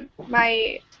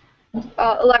my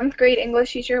 11th grade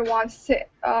English teacher wants to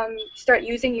start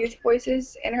using Youth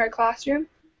Voices in her classroom.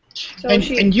 So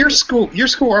and your school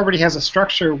already has a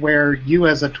structure where you,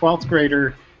 as a 12th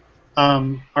grader,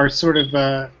 are sort of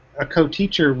a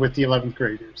co-teacher with the 11th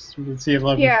graders. With the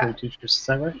 11th grade teachers, is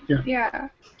that right? Yeah. Yeah.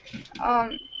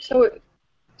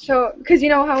 So, because you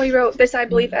know how we wrote this, I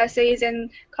believe, essays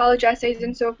and college essays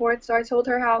and so forth, so I told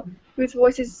her how Youth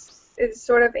Voices is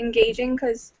sort of engaging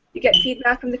because you get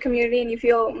feedback from the community and you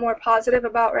feel more positive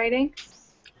about writing.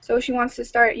 So she wants to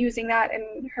start using that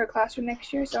in her classroom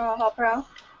next year, so I'll help her out.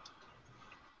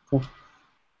 Cool.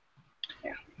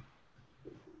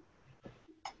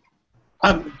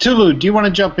 Yeah. Tulu, do you want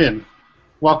to jump in?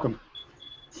 Welcome.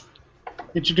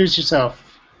 Introduce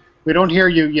yourself. We don't hear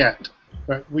you yet,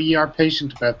 but we are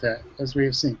patient about that, as we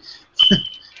have seen.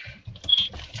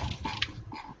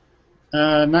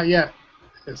 Not yet.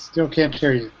 I still can't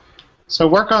hear you. So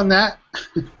work on that,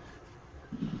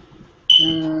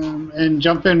 and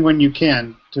jump in when you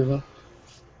can, Tulu.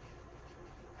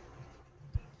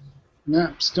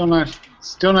 No, still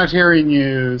not hearing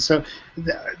you. So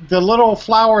the little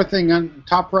flower thing on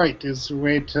top right is a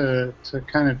way to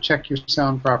kind of check your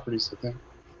sound properties, I think.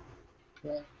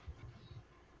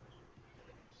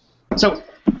 So,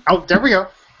 oh, there we go.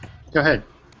 Go ahead.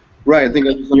 Right, I think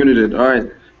I just muted it. All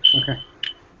right. Okay.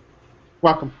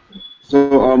 Welcome.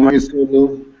 So my name is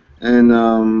Tulu, and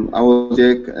I was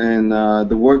sick, and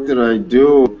the work that I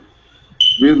do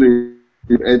really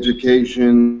is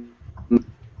education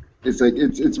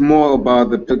it's more about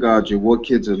the pedagogy, what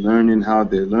kids are learning, how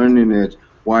they're learning it,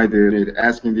 why they're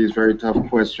asking these very tough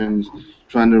questions,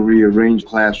 trying to rearrange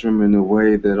classroom in a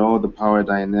way that all the power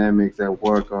dynamics at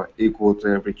work are equal to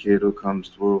every kid who comes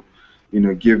through. You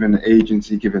know, given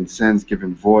agency, given sense,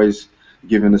 given voice,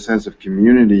 given a sense of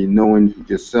community, knowing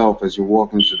yourself as you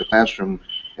walk into the classroom,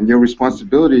 and your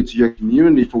responsibility to your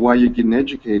community for why you're getting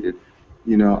educated.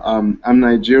 You know, I'm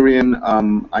Nigerian.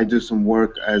 I do some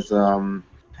work as an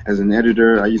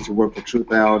editor. I used to work for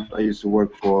Truth Out. I used to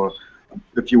work for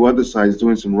a few other sites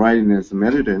doing some writing and some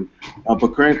editing.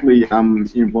 But currently, I'm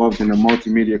involved in a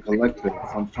multimedia collective.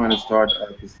 I'm trying to start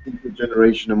a distinctive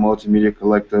generation of multimedia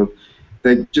collective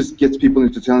that just gets people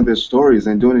into telling their stories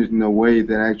and doing it in a way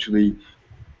that actually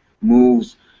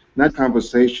moves not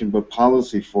conversation but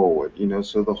policy forward. You know,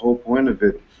 so the whole point of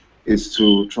it is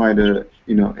to try to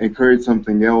encourage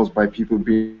something else by people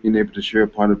being able to share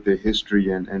part of their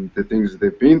history and the things that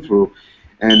they've been through.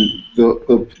 And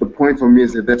the point for me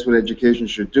is that that's what education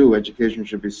should do. Education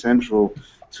should be central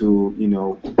to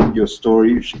your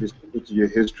story. It should be central to your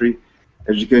history.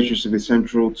 Education should be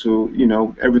central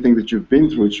to everything that you've been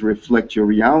through. It should reflect your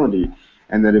reality,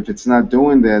 and that if it's not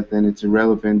doing that, then it's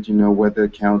irrelevant, whether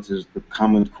it counts as the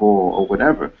Common Core or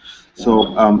whatever.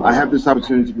 So I have this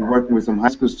opportunity to be working with some high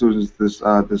school students this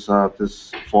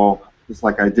fall, just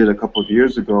like I did a couple of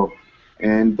years ago.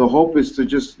 And the hope is to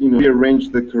just rearrange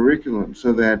the curriculum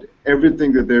so that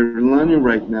everything that they're learning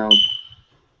right now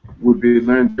would be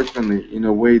learned differently in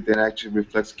a way that actually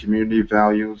reflects community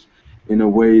values, in a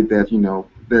way that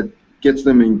that gets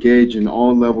them engaged in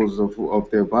all levels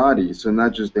of their body. So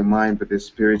not just their mind, but their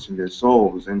spirits and their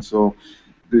souls. And so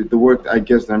the work I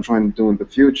guess that I'm trying to do in the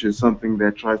future is something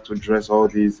that tries to address all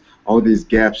these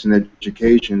gaps in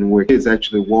education where kids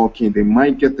actually walk in. They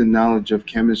might get the knowledge of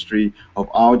chemistry, of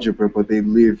algebra, but they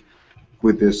live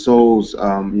with their souls,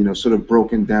 sort of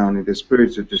broken down and their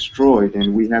spirits are destroyed.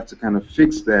 And we have to kind of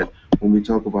fix that when we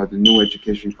talk about the new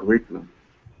education curriculum.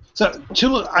 So,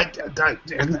 Tula,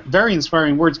 very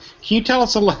inspiring words. Can you tell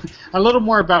us a little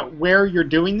more about where you're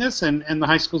doing this and the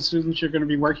high school students you're going to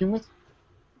be working with?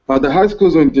 The high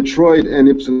schools are in Detroit and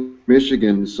Ypsilanti,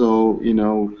 Michigan. So,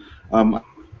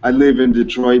 I live in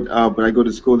Detroit, but I go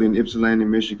to school in Ypsilanti,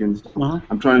 Michigan. So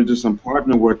I'm trying to do some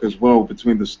partner work as well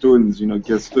between the students,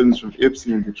 get students from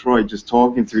Ypsilanti and Detroit just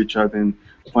talking to each other and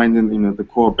finding, the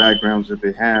core backgrounds that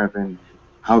they have and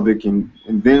how they can,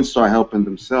 and then start helping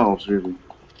themselves, really.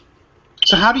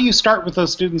 So how do you start with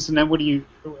those students, and then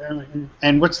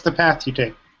and what's the path you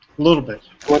take? A little bit.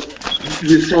 Well,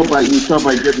 you start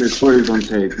by getting their stories on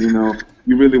tape. You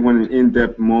really want an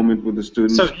in-depth moment with the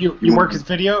students. So you work with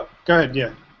video? Go ahead,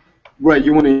 yeah. Right,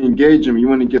 you want to engage them. You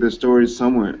want to get their stories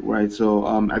somewhere, right? So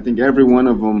I think every one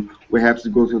of them will have to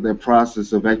go through that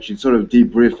process of actually sort of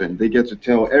debriefing. They get to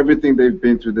tell everything they've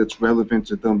been through that's relevant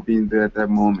to them being there at that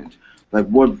moment. Like,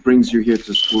 what brings you here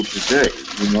to school today,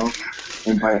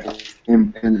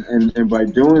 And by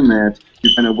doing that,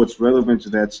 you find out what's relevant to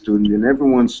that student, and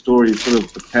everyone's story is sort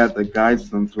of the path that guides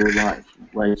them through life,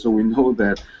 right? So we know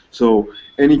that. So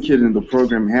any kid in the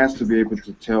program has to be able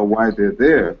to tell why they're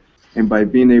there, and by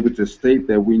being able to state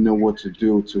that, we know what to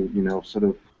do to, sort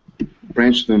of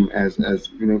branch them as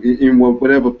in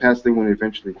whatever path they want to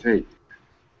eventually take.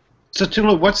 So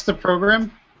Tula, what's the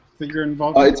program that you're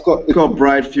involved in? It's called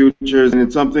Bright Futures, and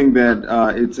it's something that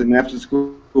it's an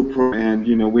after-school program,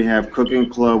 and we have cooking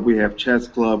club, we have chess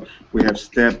club, we have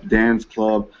step dance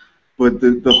club, but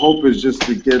the hope is just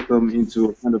to get them into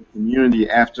a kind of community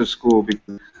after school,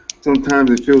 because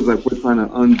sometimes it feels like we're trying to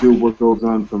undo what goes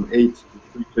on from 8 to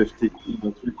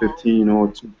 3:15 or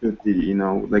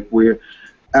 2:50, like we're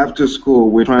after school,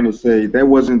 we're trying to say that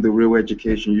wasn't the real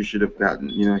education you should have gotten.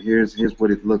 Here's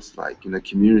what it looks like.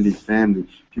 Community, family,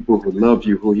 people who love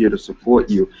you, who are here to support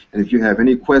you. And if you have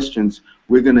any questions,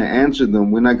 we're going to answer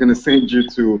them. We're not going to send you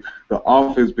to the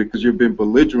office because you've been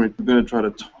belligerent. We're going to try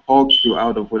to talk you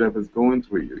out of whatever's going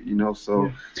through you.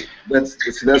 So that's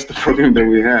the program that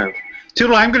we have.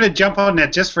 Tula, I'm going to jump on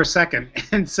that just for a second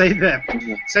and say that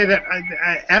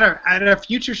at a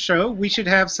future show we should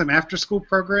have some after-school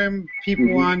program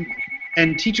people on,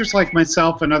 and teachers like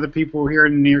myself and other people here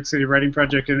in the New York City Writing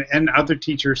Project and other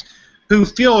teachers who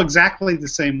feel exactly the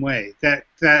same way. That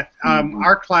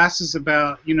our class is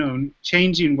about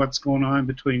changing what's going on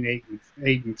between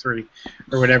 8 and 3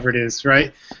 or whatever it is,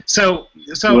 right? So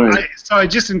I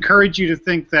just encourage you to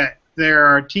think that there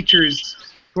are teachers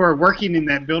who are working in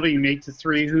that building in 8 to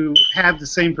 3 who have the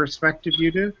same perspective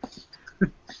you do,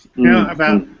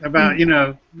 about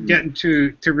getting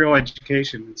to real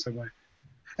education in some way.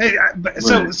 Hey,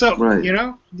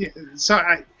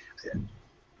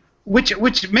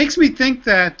 which makes me think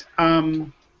that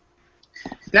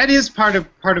that is part of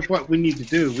what we need to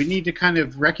do. We need to kind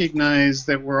of recognize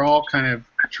that we're all kind of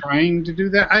trying to do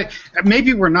that.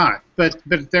 Maybe we're not, but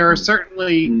there are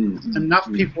certainly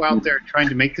enough people out there trying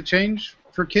to make the change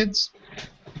for kids.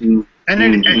 And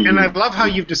I love how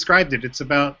you've described it. It's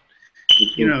about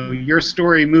your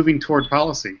story moving toward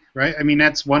policy, right? I mean,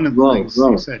 that's one of the things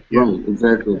you said. Yeah. Right,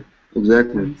 exactly.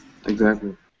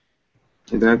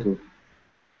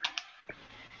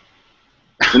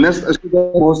 And that's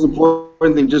the most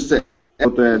important thing. Just to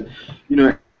add that,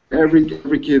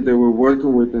 every kid that we're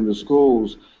working with in the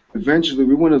schools, eventually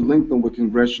we want to link them with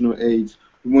congressional aides.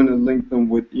 We want to link them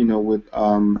with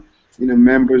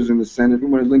members in the Senate. We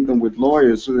want to link them with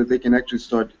lawyers so that they can actually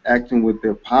start acting with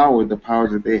their power, the power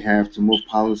that they have to move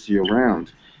policy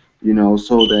around.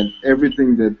 So that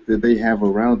everything that they have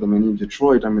around them. And in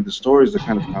Detroit, I mean, the stories are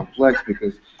kind of complex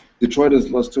because Detroit has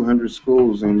lost 200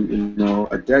 schools in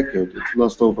a decade. It's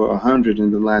lost over 100 in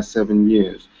the last 7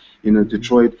 years.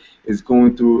 Detroit is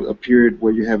going through a period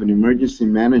where you have an emergency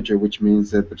manager, which means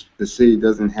that the city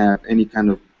doesn't have any kind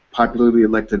of popularly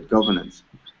elected governance.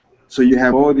 So you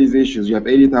have all these issues. You have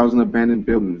 80,000 abandoned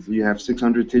buildings. You have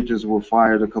 600 teachers who were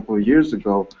fired a couple of years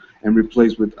ago and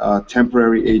replaced with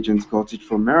temporary agents called Teach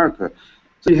for America.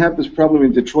 So you have this problem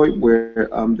in Detroit where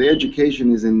the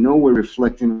education is in no way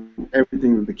reflecting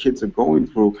everything that the kids are going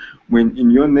through. When in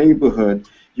your neighborhood,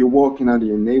 you're walking out of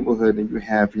your neighborhood and you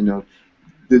have,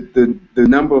 the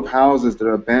number of houses that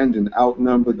are abandoned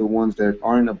outnumber the ones that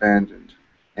aren't abandoned.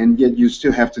 And yet you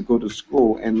still have to go to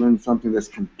school and learn something that's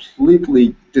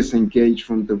completely disengaged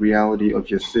from the reality of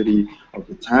your city, of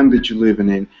the time that you're living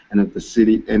in, and of the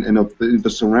city, and of the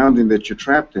surrounding that you're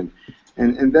trapped in.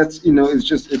 And that's,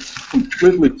 it's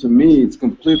completely, to me, it's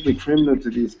completely criminal to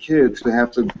these kids to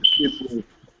have to get through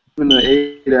even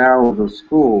 8 hours of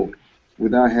school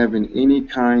without having any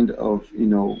kind of,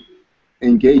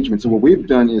 engagement. So what we've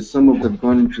done is some of them have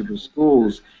gone into the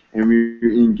schools and we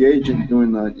engage in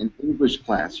doing an English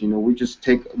class. We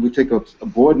take a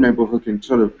board member who can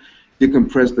sort of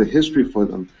decompress the history for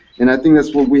them. And I think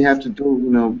that's what we have to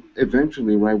do,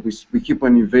 eventually, right? We keep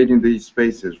on invading these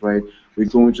spaces, right? We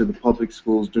go into the public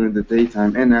schools during the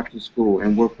daytime and after school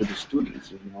and work with the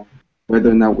students, whether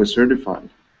or not we're certified.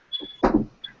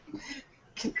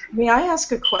 May I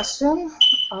ask a question?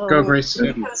 Go, Grace.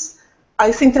 Because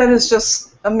I think that is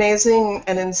just amazing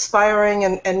and inspiring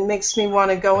and makes me want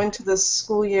to go into this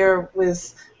school year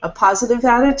with a positive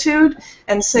attitude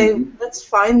and say, let's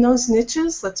find those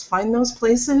niches, let's find those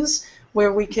places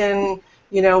where we can,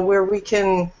 where we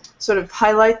can sort of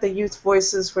highlight the youth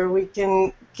voices, where we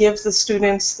can give the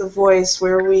students the voice,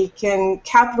 where we can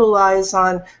capitalize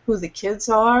on who the kids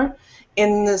are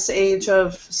in this age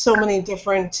of so many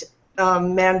different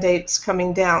mandates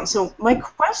coming down. So my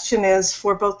question is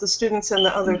for both the students and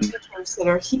the other teachers that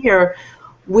are here,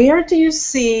 where do you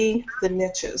see the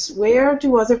niches? Where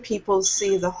do other people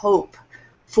see the hope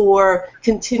for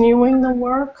continuing the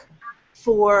work,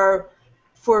 for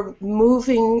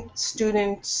moving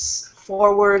students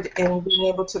forward and being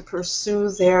able to pursue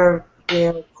their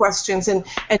questions and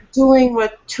doing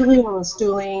what Tulio is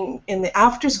doing in the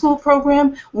after-school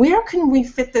program? Where can we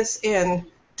fit this in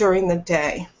during the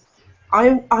day?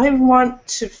 I want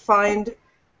to find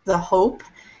the hope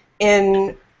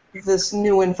in this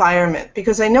new environment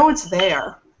because I know it's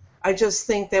there. I just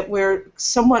think that we're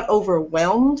somewhat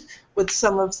overwhelmed with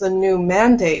some of the new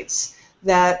mandates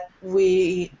that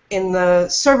we, in the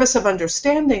service of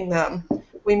understanding them,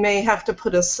 we may have to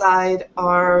put aside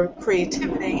our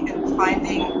creativity and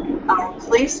finding our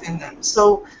place in them.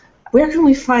 So where can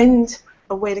we find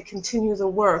a way to continue the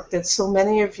work that so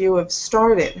many of you have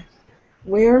started?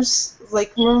 Where's,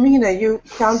 like Marina, you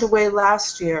found a way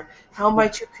last year. How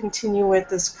might you continue it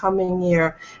this coming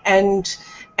year? And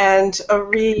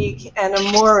Arig and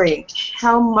Amori,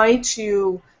 how might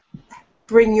you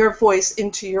bring your voice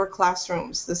into your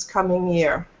classrooms this coming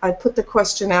year? I put the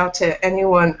question out to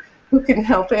anyone who can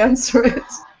help answer it.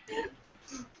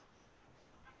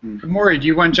 Amori, do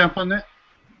you want to jump on that?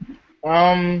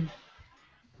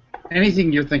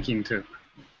 Anything you're thinking too.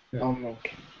 Yeah.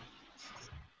 Okay.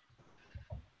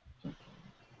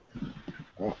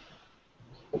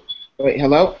 Wait,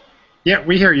 hello? Yeah,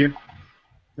 we hear you.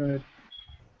 Go ahead.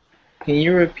 Can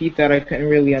you repeat that? I couldn't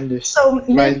really understand.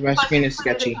 So my screen is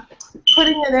sketchy.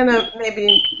 Putting it in a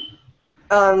maybe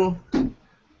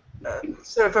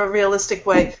sort of a realistic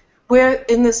way, we're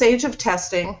in this age of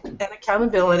testing and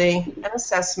accountability and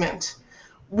assessment.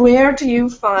 Where do you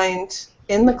find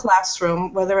in the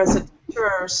classroom, whether as a teacher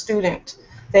or a student,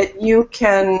 that you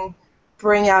can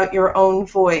bring out your own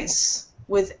voice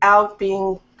without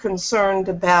being concerned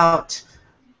about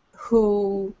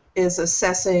who is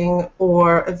assessing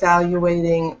or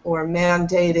evaluating or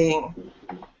mandating.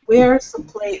 Where's the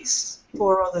place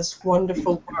for all this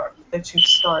wonderful work that you've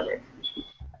started?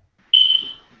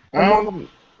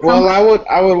 Well,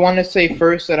 I would want to say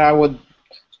first that I would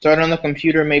start on the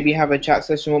computer, maybe have a chat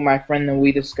session with my friend and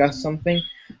we discuss something.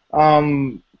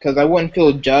 Because I wouldn't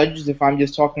feel judged if I'm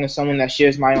just talking to someone that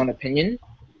shares my own opinion.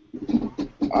 And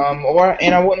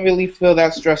I wouldn't really feel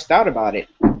that stressed out about it.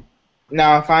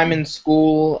 Now, if I'm in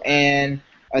school and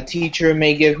a teacher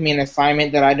may give me an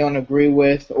assignment that I don't agree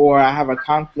with or I have a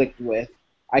conflict with,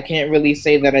 I can't really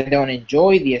say that I don't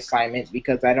enjoy the assignment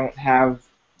because I don't have,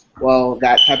 well,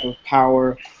 that type of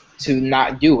power to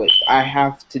not do it. I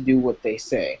have to do what they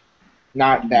say.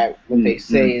 Not that what they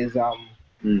say is,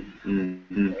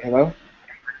 hello?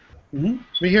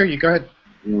 We hear you. Go ahead.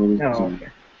 Oh,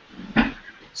 okay.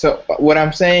 So what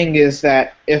I'm saying is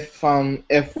that if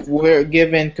we're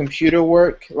given computer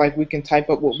work, like we can type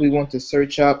up what we want to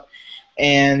search up,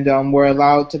 and we're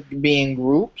allowed to be in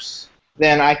groups,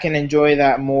 then I can enjoy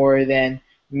that more than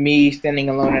me standing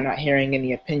alone and not hearing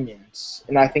any opinions.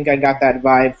 And I think I got that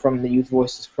vibe from the Youth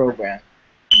Voices program.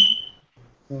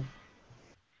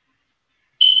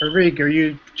 Rig, are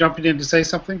you jumping in to say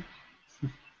something?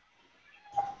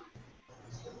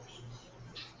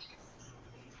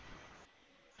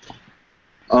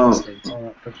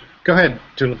 Go ahead,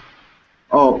 Tulip.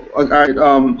 Oh, all right.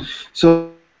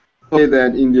 So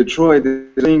that in Detroit,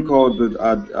 there's a thing called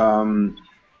the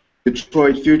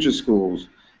Detroit Future Schools,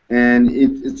 and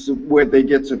it's where they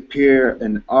get to pair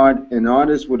an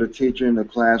artist with a teacher in the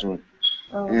classroom.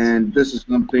 And this is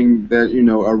something that,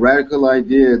 a radical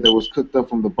idea that was cooked up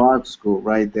from the Bard School,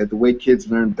 right? That the way kids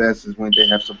learn best is when they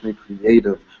have something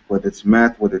creative, whether it's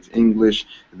math, whether it's English.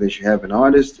 They should have an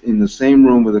artist in the same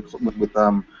room with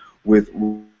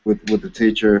the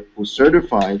teacher who's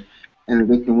certified, and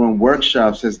they can run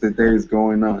workshops as the day is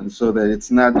going on, so that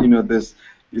it's not,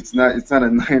 it's not a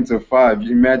 9 to 5.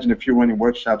 You imagine if you're running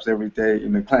workshops every day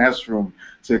in the classroom.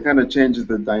 So it kind of changes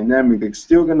the dynamic. They're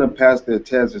still going to pass their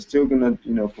tests. They're still going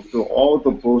to, fulfill all the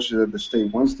bullshit that the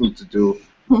state wants them to do.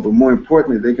 But more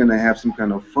importantly, they're going to have some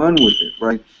kind of fun with it,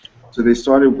 right? So they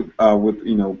started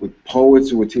with poets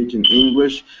who were teaching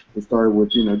English. They started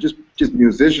with, just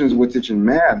musicians who were teaching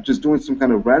math, just doing some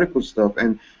kind of radical stuff.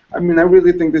 And I mean, I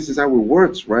really think this is how it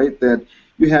works, right? That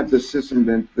you have the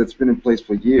system that's been in place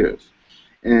for years.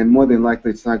 And more than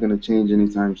likely, it's not going to change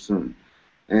anytime soon.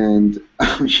 And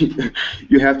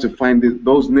you have to find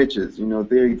those niches.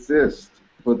 They exist,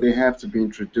 but they have to be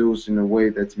introduced in a way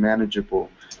that's manageable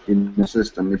in the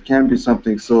system. It can't be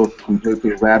something so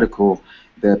completely radical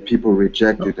that people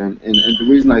reject it. And the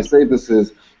reason I say this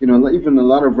is, even a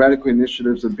lot of radical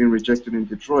initiatives have been rejected in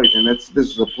Detroit, and this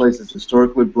is a place that's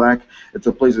historically black. It's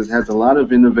a place that has a lot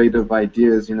of innovative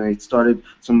ideas. It started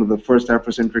some of the first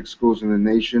Afrocentric schools in the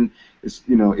nation. It's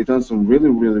done some really,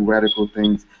 really radical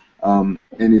things. And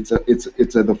it's at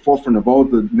the forefront of all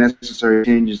the necessary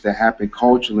changes that happen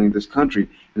culturally in this country.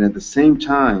 And at the same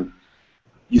time,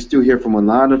 you still hear from a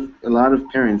lot of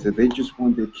parents that they just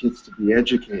want their kids to be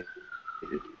educated.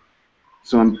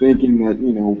 So I'm thinking that,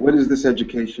 what is this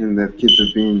education that kids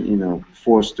are being,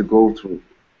 forced to go through,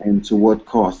 and to what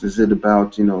cost? Is it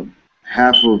about,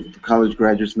 half of the college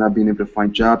graduates not being able to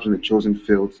find jobs in the chosen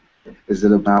fields? Is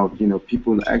it about,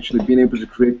 people actually being able to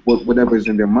create whatever is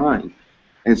in their mind?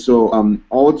 And so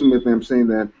ultimately, I'm saying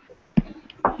that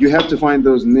you have to find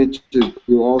those niches.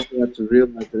 You also have to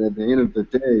realize that at the end of the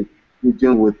day, you're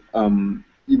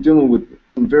dealing with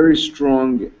some very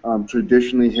strong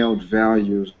traditionally held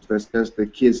values. That's the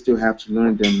kids still have to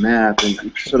learn their math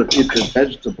and sort of eat their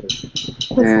vegetables.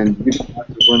 And you have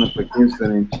to run up against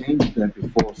that and change that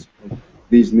before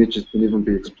these niches can even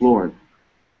be explored.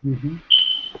 Mm-hmm.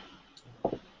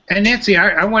 And Nancy,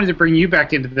 I wanted to bring you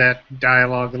back into that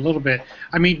dialogue a little bit.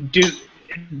 I mean,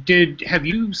 have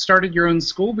you started your own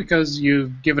school because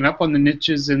you've given up on the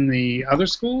niches in the other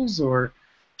schools, or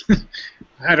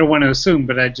I don't want to assume,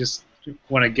 but I just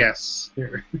want to guess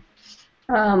here.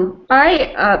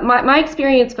 My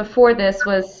experience before this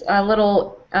was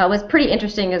was pretty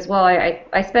interesting as well.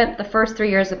 I spent the first 3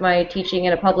 years of my teaching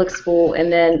in a public school, and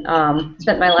then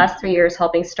spent my last 3 years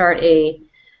helping start a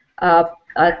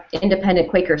independent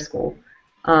Quaker school.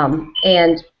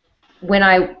 And when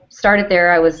I started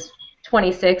there, I was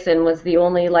 26 and was the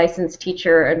only licensed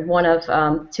teacher and one of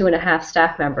 2.5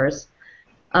 staff members.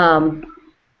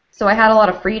 So I had a lot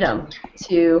of freedom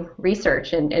to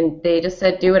research, and they just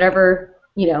said, do whatever,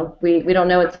 we don't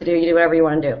know what to do, you do whatever you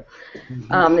want to do.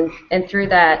 And through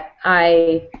that,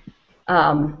 I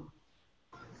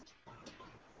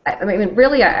I mean,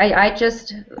 really, I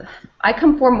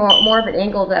come from more of an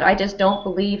angle that I just don't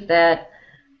believe that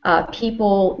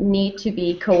people need to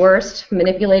be coerced,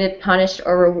 manipulated, punished,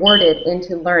 or rewarded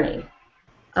into learning.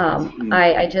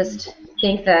 I just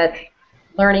think that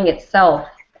learning itself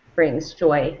brings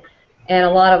joy. And a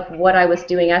lot of what I was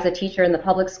doing as a teacher in the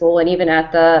public school and even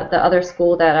at the other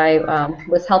school that I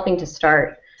was helping to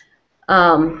start,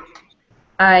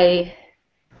 I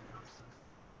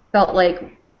felt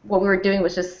like what we were doing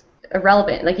was just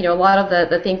irrelevant. Like, a lot of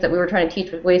the things that we were trying to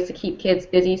teach was ways to keep kids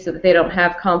busy so that they don't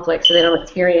have conflict, so they don't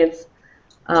experience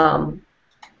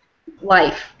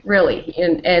life, really.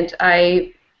 And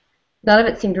none of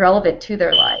it seemed relevant to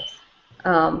their lives.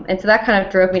 And so that kind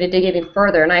of drove me to dig even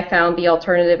further, and I found the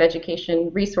Alternative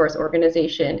Education Resource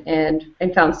Organization and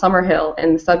found Summerhill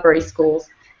and the Sudbury schools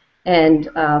and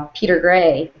Peter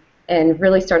Gray, and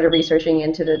really started researching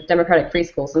into the democratic free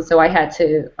schools. And so I had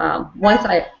to, once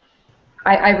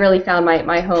I really found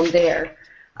my home there,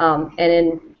 and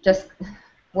in just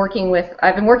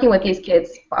I've been working with these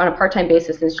kids on a part-time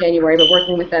basis since January, but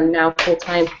working with them now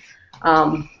full-time.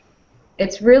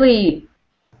 It's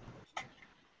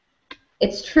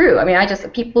true. I mean,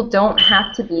 people don't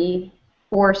have to be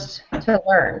forced to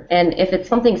learn. And if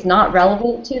something's not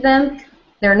relevant to them,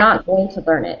 they're not going to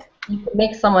learn it. You can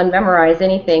make someone memorize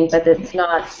anything, but it's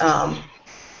not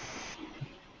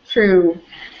true.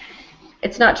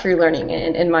 It's not true learning.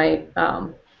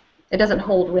 It doesn't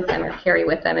hold with them or carry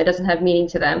with them. It doesn't have meaning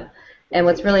to them. And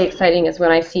what's really exciting is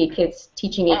when I see kids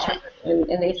teaching each other,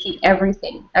 and they see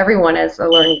everyone as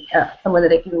someone that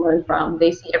they can learn from.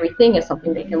 They see everything as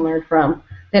something they can learn from.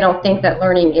 They don't think that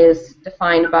learning is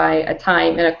defined by a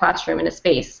time in a classroom in a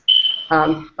space.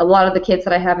 A lot of the kids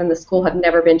that I have in the school have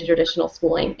never been to traditional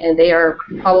schooling, and they are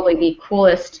probably the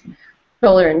coolest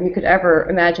children you could ever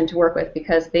imagine to work with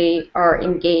because they are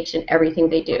engaged in everything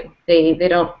they do. They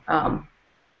don't.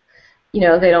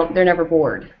 They're never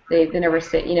bored. They never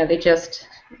sit. They just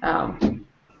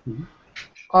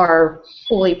are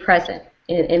fully present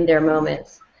in their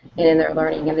moments and in their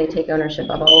learning, and they take ownership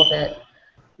of all of it.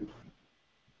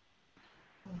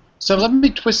 So let me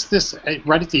twist this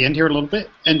right at the end here a little bit.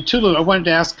 And Tulu, I wanted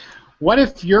to ask, what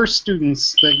if your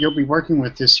students that you'll be working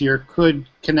with this year could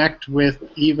connect with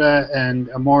Eva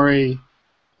and Amori,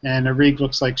 and Arig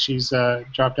looks like she's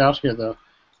dropped out here though,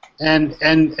 and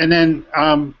then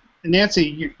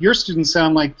Nancy, your students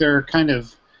sound like they're kind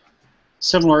of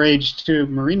similar age to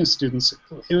Marina's students.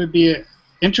 It would be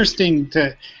interesting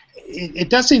to. It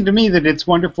does seem to me that it's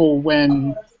wonderful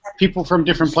when people from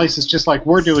different places, just like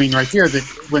we're doing right here, that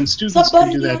when students can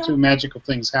do that too, magical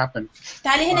things happen.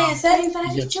 تعالي هنا يا سارة ينفع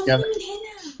get ناخد شغل together. من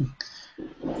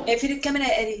هنا. اقفلي الكاميرا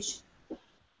يا قريش.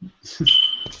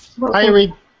 Hi,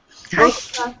 Arig.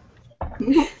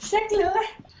 شكله وحش.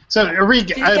 So,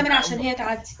 Arig, اقفلي الكاميرا عشان هي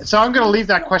تعدي. so I'm going to leave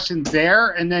that question there,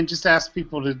 and then just ask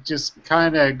people to just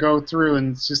kind of go through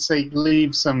and just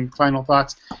leave some final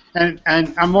thoughts. And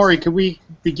Amori, could we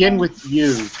begin with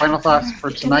you? Final thoughts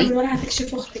for tonight?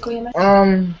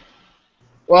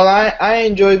 Well, I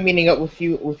enjoyed meeting up with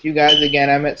you guys again.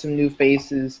 I met some new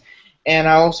faces, and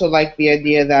I also like the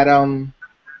idea that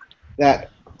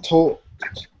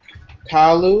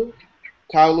Kalu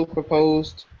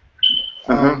proposed.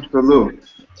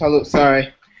 Kalu,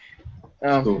 sorry.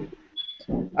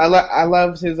 I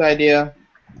loved his idea.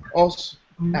 Also,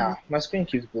 my screen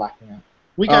keeps blacking out.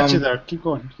 We got you there. Keep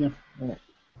going. Yeah.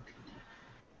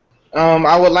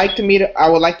 I would like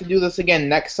to do this again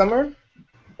next summer,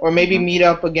 or maybe meet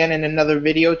up again in another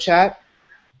video chat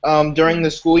during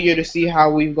the school year to see how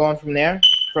we've gone from there,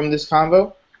 from this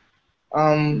convo.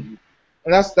 And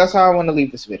that's how I want to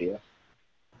leave this video.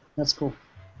 That's cool.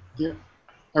 Yeah.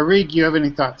 Arig, you have any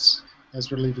thoughts as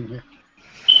we're leaving here?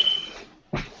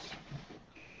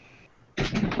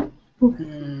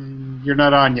 You're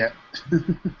not on yet.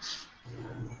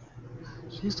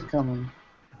 She's coming.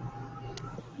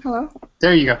 Hello?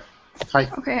 There you go. Hi.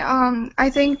 Okay, I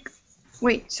think,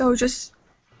 wait, so just...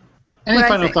 Any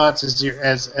final thoughts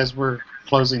as we're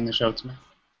closing the show tonight?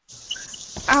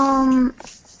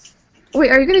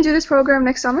 Wait, are you going to do this program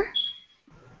next summer?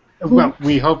 Well,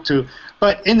 we hope to.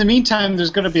 But in the meantime, there's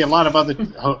going to be a lot of other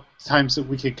times that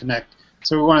we could connect.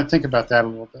 So we want to think about that a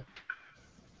little bit.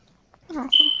 Oh.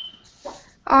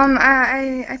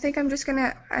 I think I'm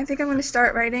gonna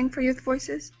start writing for Youth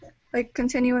Voices, like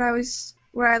continue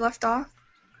where I left off,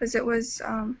 because it was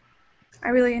I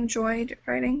really enjoyed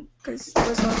writing because there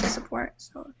was a lot of support.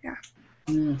 So yeah.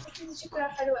 And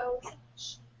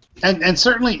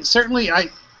certainly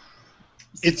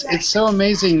it's so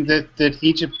amazing that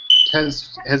Egypt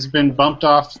has been bumped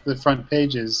off the front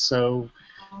pages. So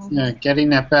getting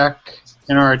that back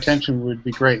and our attention would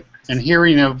be great. And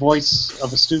hearing a voice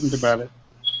of a student about it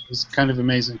is kind of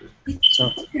amazing.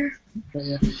 So, but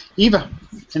yeah. Eva,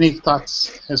 any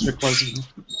thoughts as we're closing?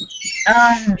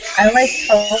 I like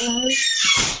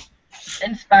To's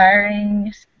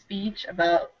inspiring speech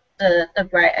about the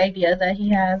bright idea that he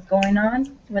has going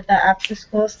on with the after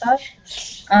school stuff.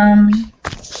 I'm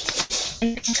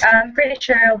pretty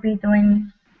sure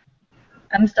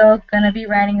I'm still gonna be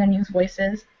writing on Youth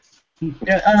Voices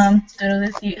through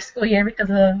this school year because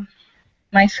of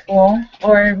my school,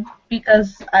 or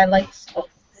because I like to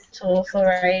also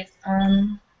write.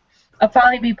 I'll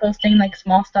probably be posting like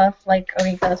small stuff like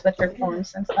Aretha does with her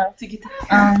poems and stuff.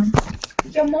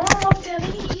 Your mom will tell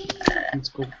me. That's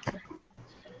cool.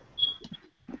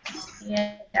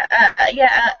 Yeah,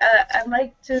 I'd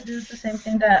like to do the same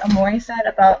thing that Amori said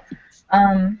about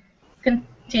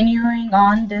continuing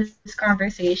on this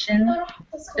conversation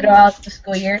throughout the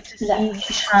school year to see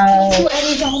how stuff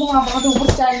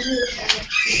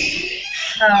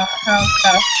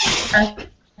has been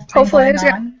Hopefully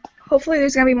going on. hopefully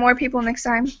there's gonna be more people next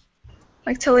time.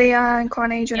 Like Talia and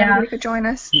Carnage and everybody could join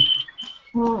us.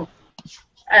 I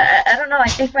don't know, I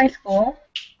think my school,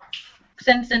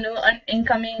 since the new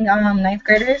incoming ninth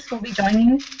graders will be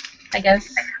joining, I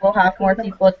guess we'll have more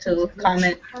people to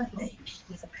comment.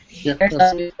 Yep,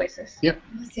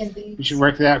 we should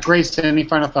work that out. Grace, any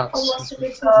final thoughts?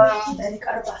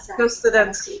 Goes to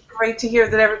them. Great to hear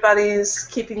that everybody's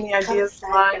keeping the ideas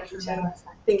alive and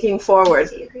thinking forward.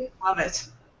 Love it.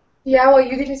 Yeah, well,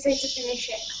 you didn't say to finish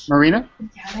it. Marina?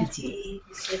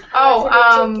 Oh,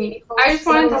 I just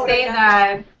wanted to say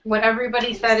that what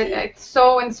everybody said, it's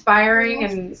so inspiring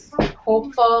and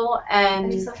hopeful,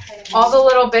 and all the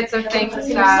little bits of things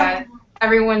that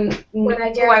everyone who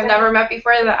I've never met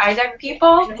before, the IDEC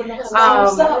people,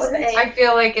 I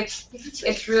feel like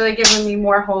it's really given me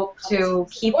more hope to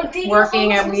keep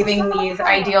working and weaving these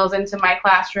ideals into my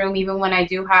classroom, even when I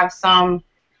do have some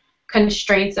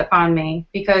constraints upon me,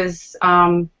 because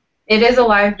it is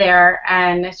alive there,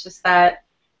 and it's just that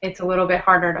it's a little bit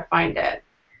harder to find it.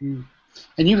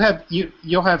 And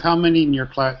you'll have how many in your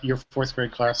class, your fourth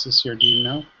grade class this year? Do you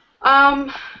know?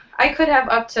 I could have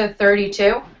up to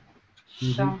 32.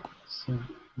 So,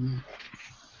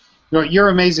 yeah. You're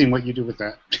amazing what you do with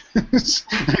that.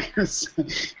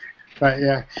 But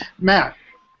yeah, Matt,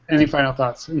 any final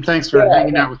thoughts? And thanks for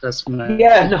hanging out with us tonight.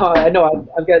 Yeah, no, I know.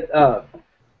 I've got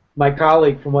my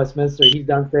colleague from Westminster. He's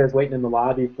downstairs waiting in the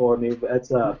lobby for me. But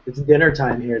it's dinner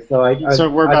time here, so So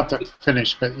we're about to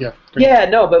finish, but yeah. Great. Yeah,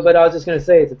 no, but I was just gonna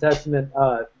say it's a testament.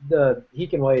 He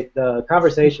can wait. The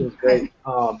conversation is great.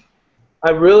 I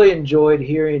really enjoyed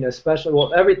hearing,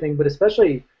 everything, but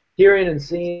especially hearing and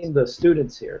seeing the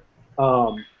students here.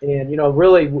 And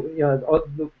really,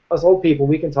 us old people,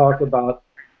 we can talk about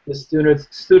the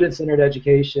student-centered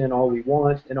education all we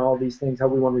want and all these things, how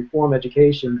we want to reform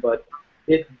education, but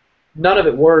none of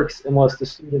it works unless the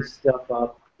students step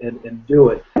up and do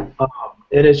it. And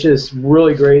it's just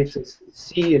really great to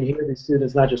see and hear these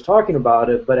students not just talking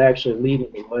about it, but actually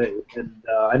leading the way. And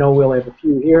I know we only have a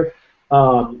few here.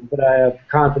 But I have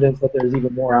confidence that there's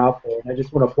even more out there, and I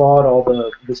just want to applaud all the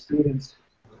students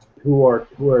who are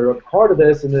a part of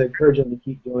this, and to encourage them to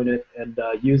keep doing it and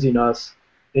using us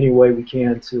any way we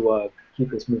can to keep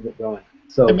this movement going.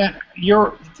 So, hey, Matt,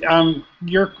 your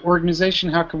organization,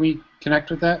 how can we connect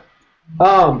with that?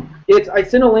 I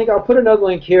sent a link. I'll put another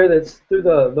link here that's through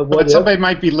the But somebody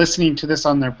might be listening to this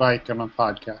on their bike on a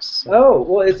podcast. So. Oh,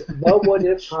 well, it's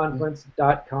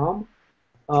thewhatifconference.com.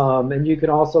 And you can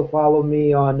also follow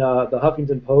me on the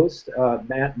Huffington Post,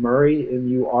 Matt Murray,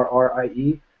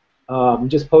 M-U-R-R-I-E.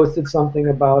 Just posted something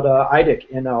about IDIC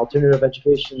in alternative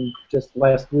education just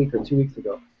last week or 2 weeks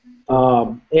ago.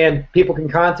 And people can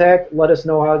let us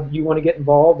know how you want to get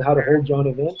involved, how to hold your own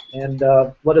event, and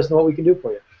let us know what we can do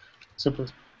for you. Super.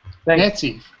 Thanks.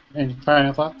 Nancy, any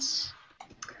final thoughts?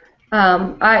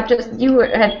 I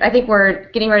think we're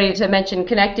getting ready to mention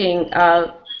connecting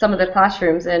some of the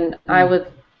classrooms, and I would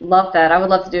love that. I would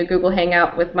love to do a Google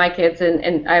Hangout with my kids,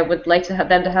 and I would like to have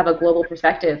them to have a global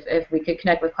perspective if we could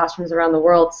connect with classrooms around the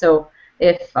world. So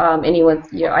if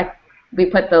anyone's, we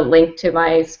put the link to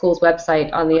my school's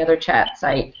website on the other chat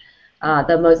site,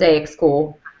 the Mosaic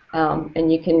School,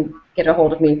 and you can get a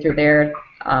hold of me through there,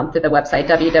 through the website,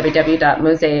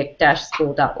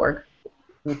 www.mosaic-school.org.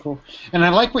 Very cool. And I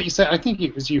like what you said. I think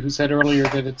it was you who said earlier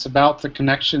that it's about the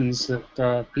connections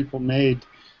that people made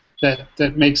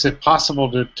that makes it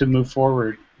possible to move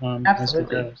forward as we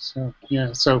go. So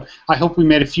yeah. So I hope we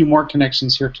made a few more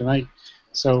connections here tonight.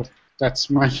 So that's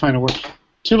my final word.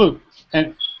 Tulu,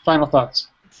 and final thoughts.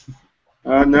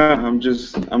 No,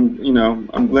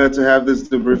 I'm glad to have this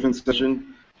debriefing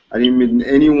session. I didn't meet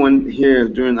anyone here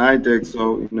during IDEC,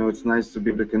 so, it's nice to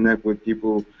be able to connect with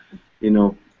people, you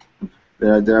know,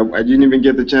 that I didn't even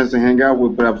get the chance to hang out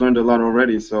with, but I've learned a lot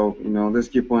already. So, let's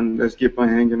keep on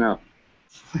hanging out.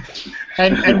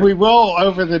 And we will,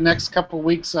 over the next couple of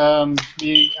weeks, some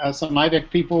IDEC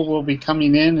people will be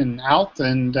coming in and out,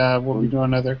 and we'll be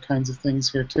doing other kinds of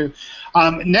things here too.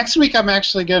 Next week, I'm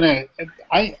actually gonna,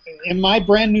 in my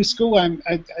brand new school,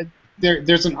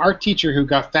 there's an art teacher who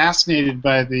got fascinated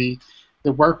by the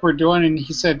work we're doing, and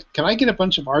he said, "Can I get a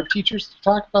bunch of art teachers to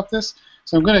talk about this?"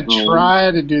 So I'm going to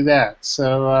try to do that.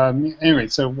 So anyway,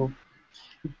 so we're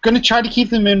going to try to keep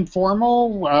them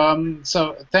informal.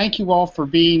 So thank you all for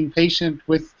being patient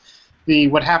with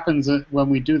what happens when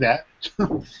we do that.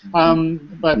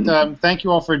 But thank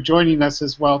you all for joining us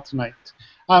as well tonight.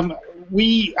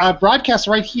 We broadcast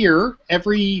right here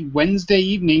every Wednesday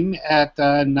evening at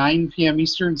 9 p.m.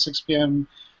 Eastern, 6 p.m.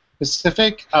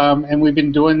 Pacific, and we've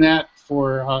been doing that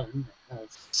for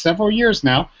several years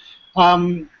now.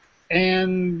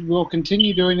 And we'll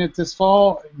continue doing it this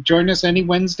fall. Join us any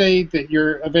Wednesday that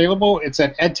you're available. It's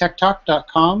at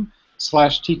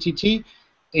edtechtalk.com/TTT.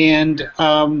 And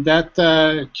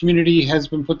that community has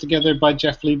been put together by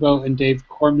Jeff Lebo and Dave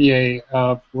Cormier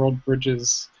of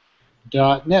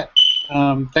worldbridges.net.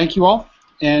 Thank you all,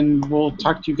 and we'll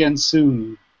talk to you again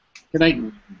soon. Good night.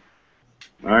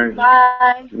 All right.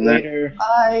 Bye. Good night.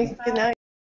 Bye. Good night.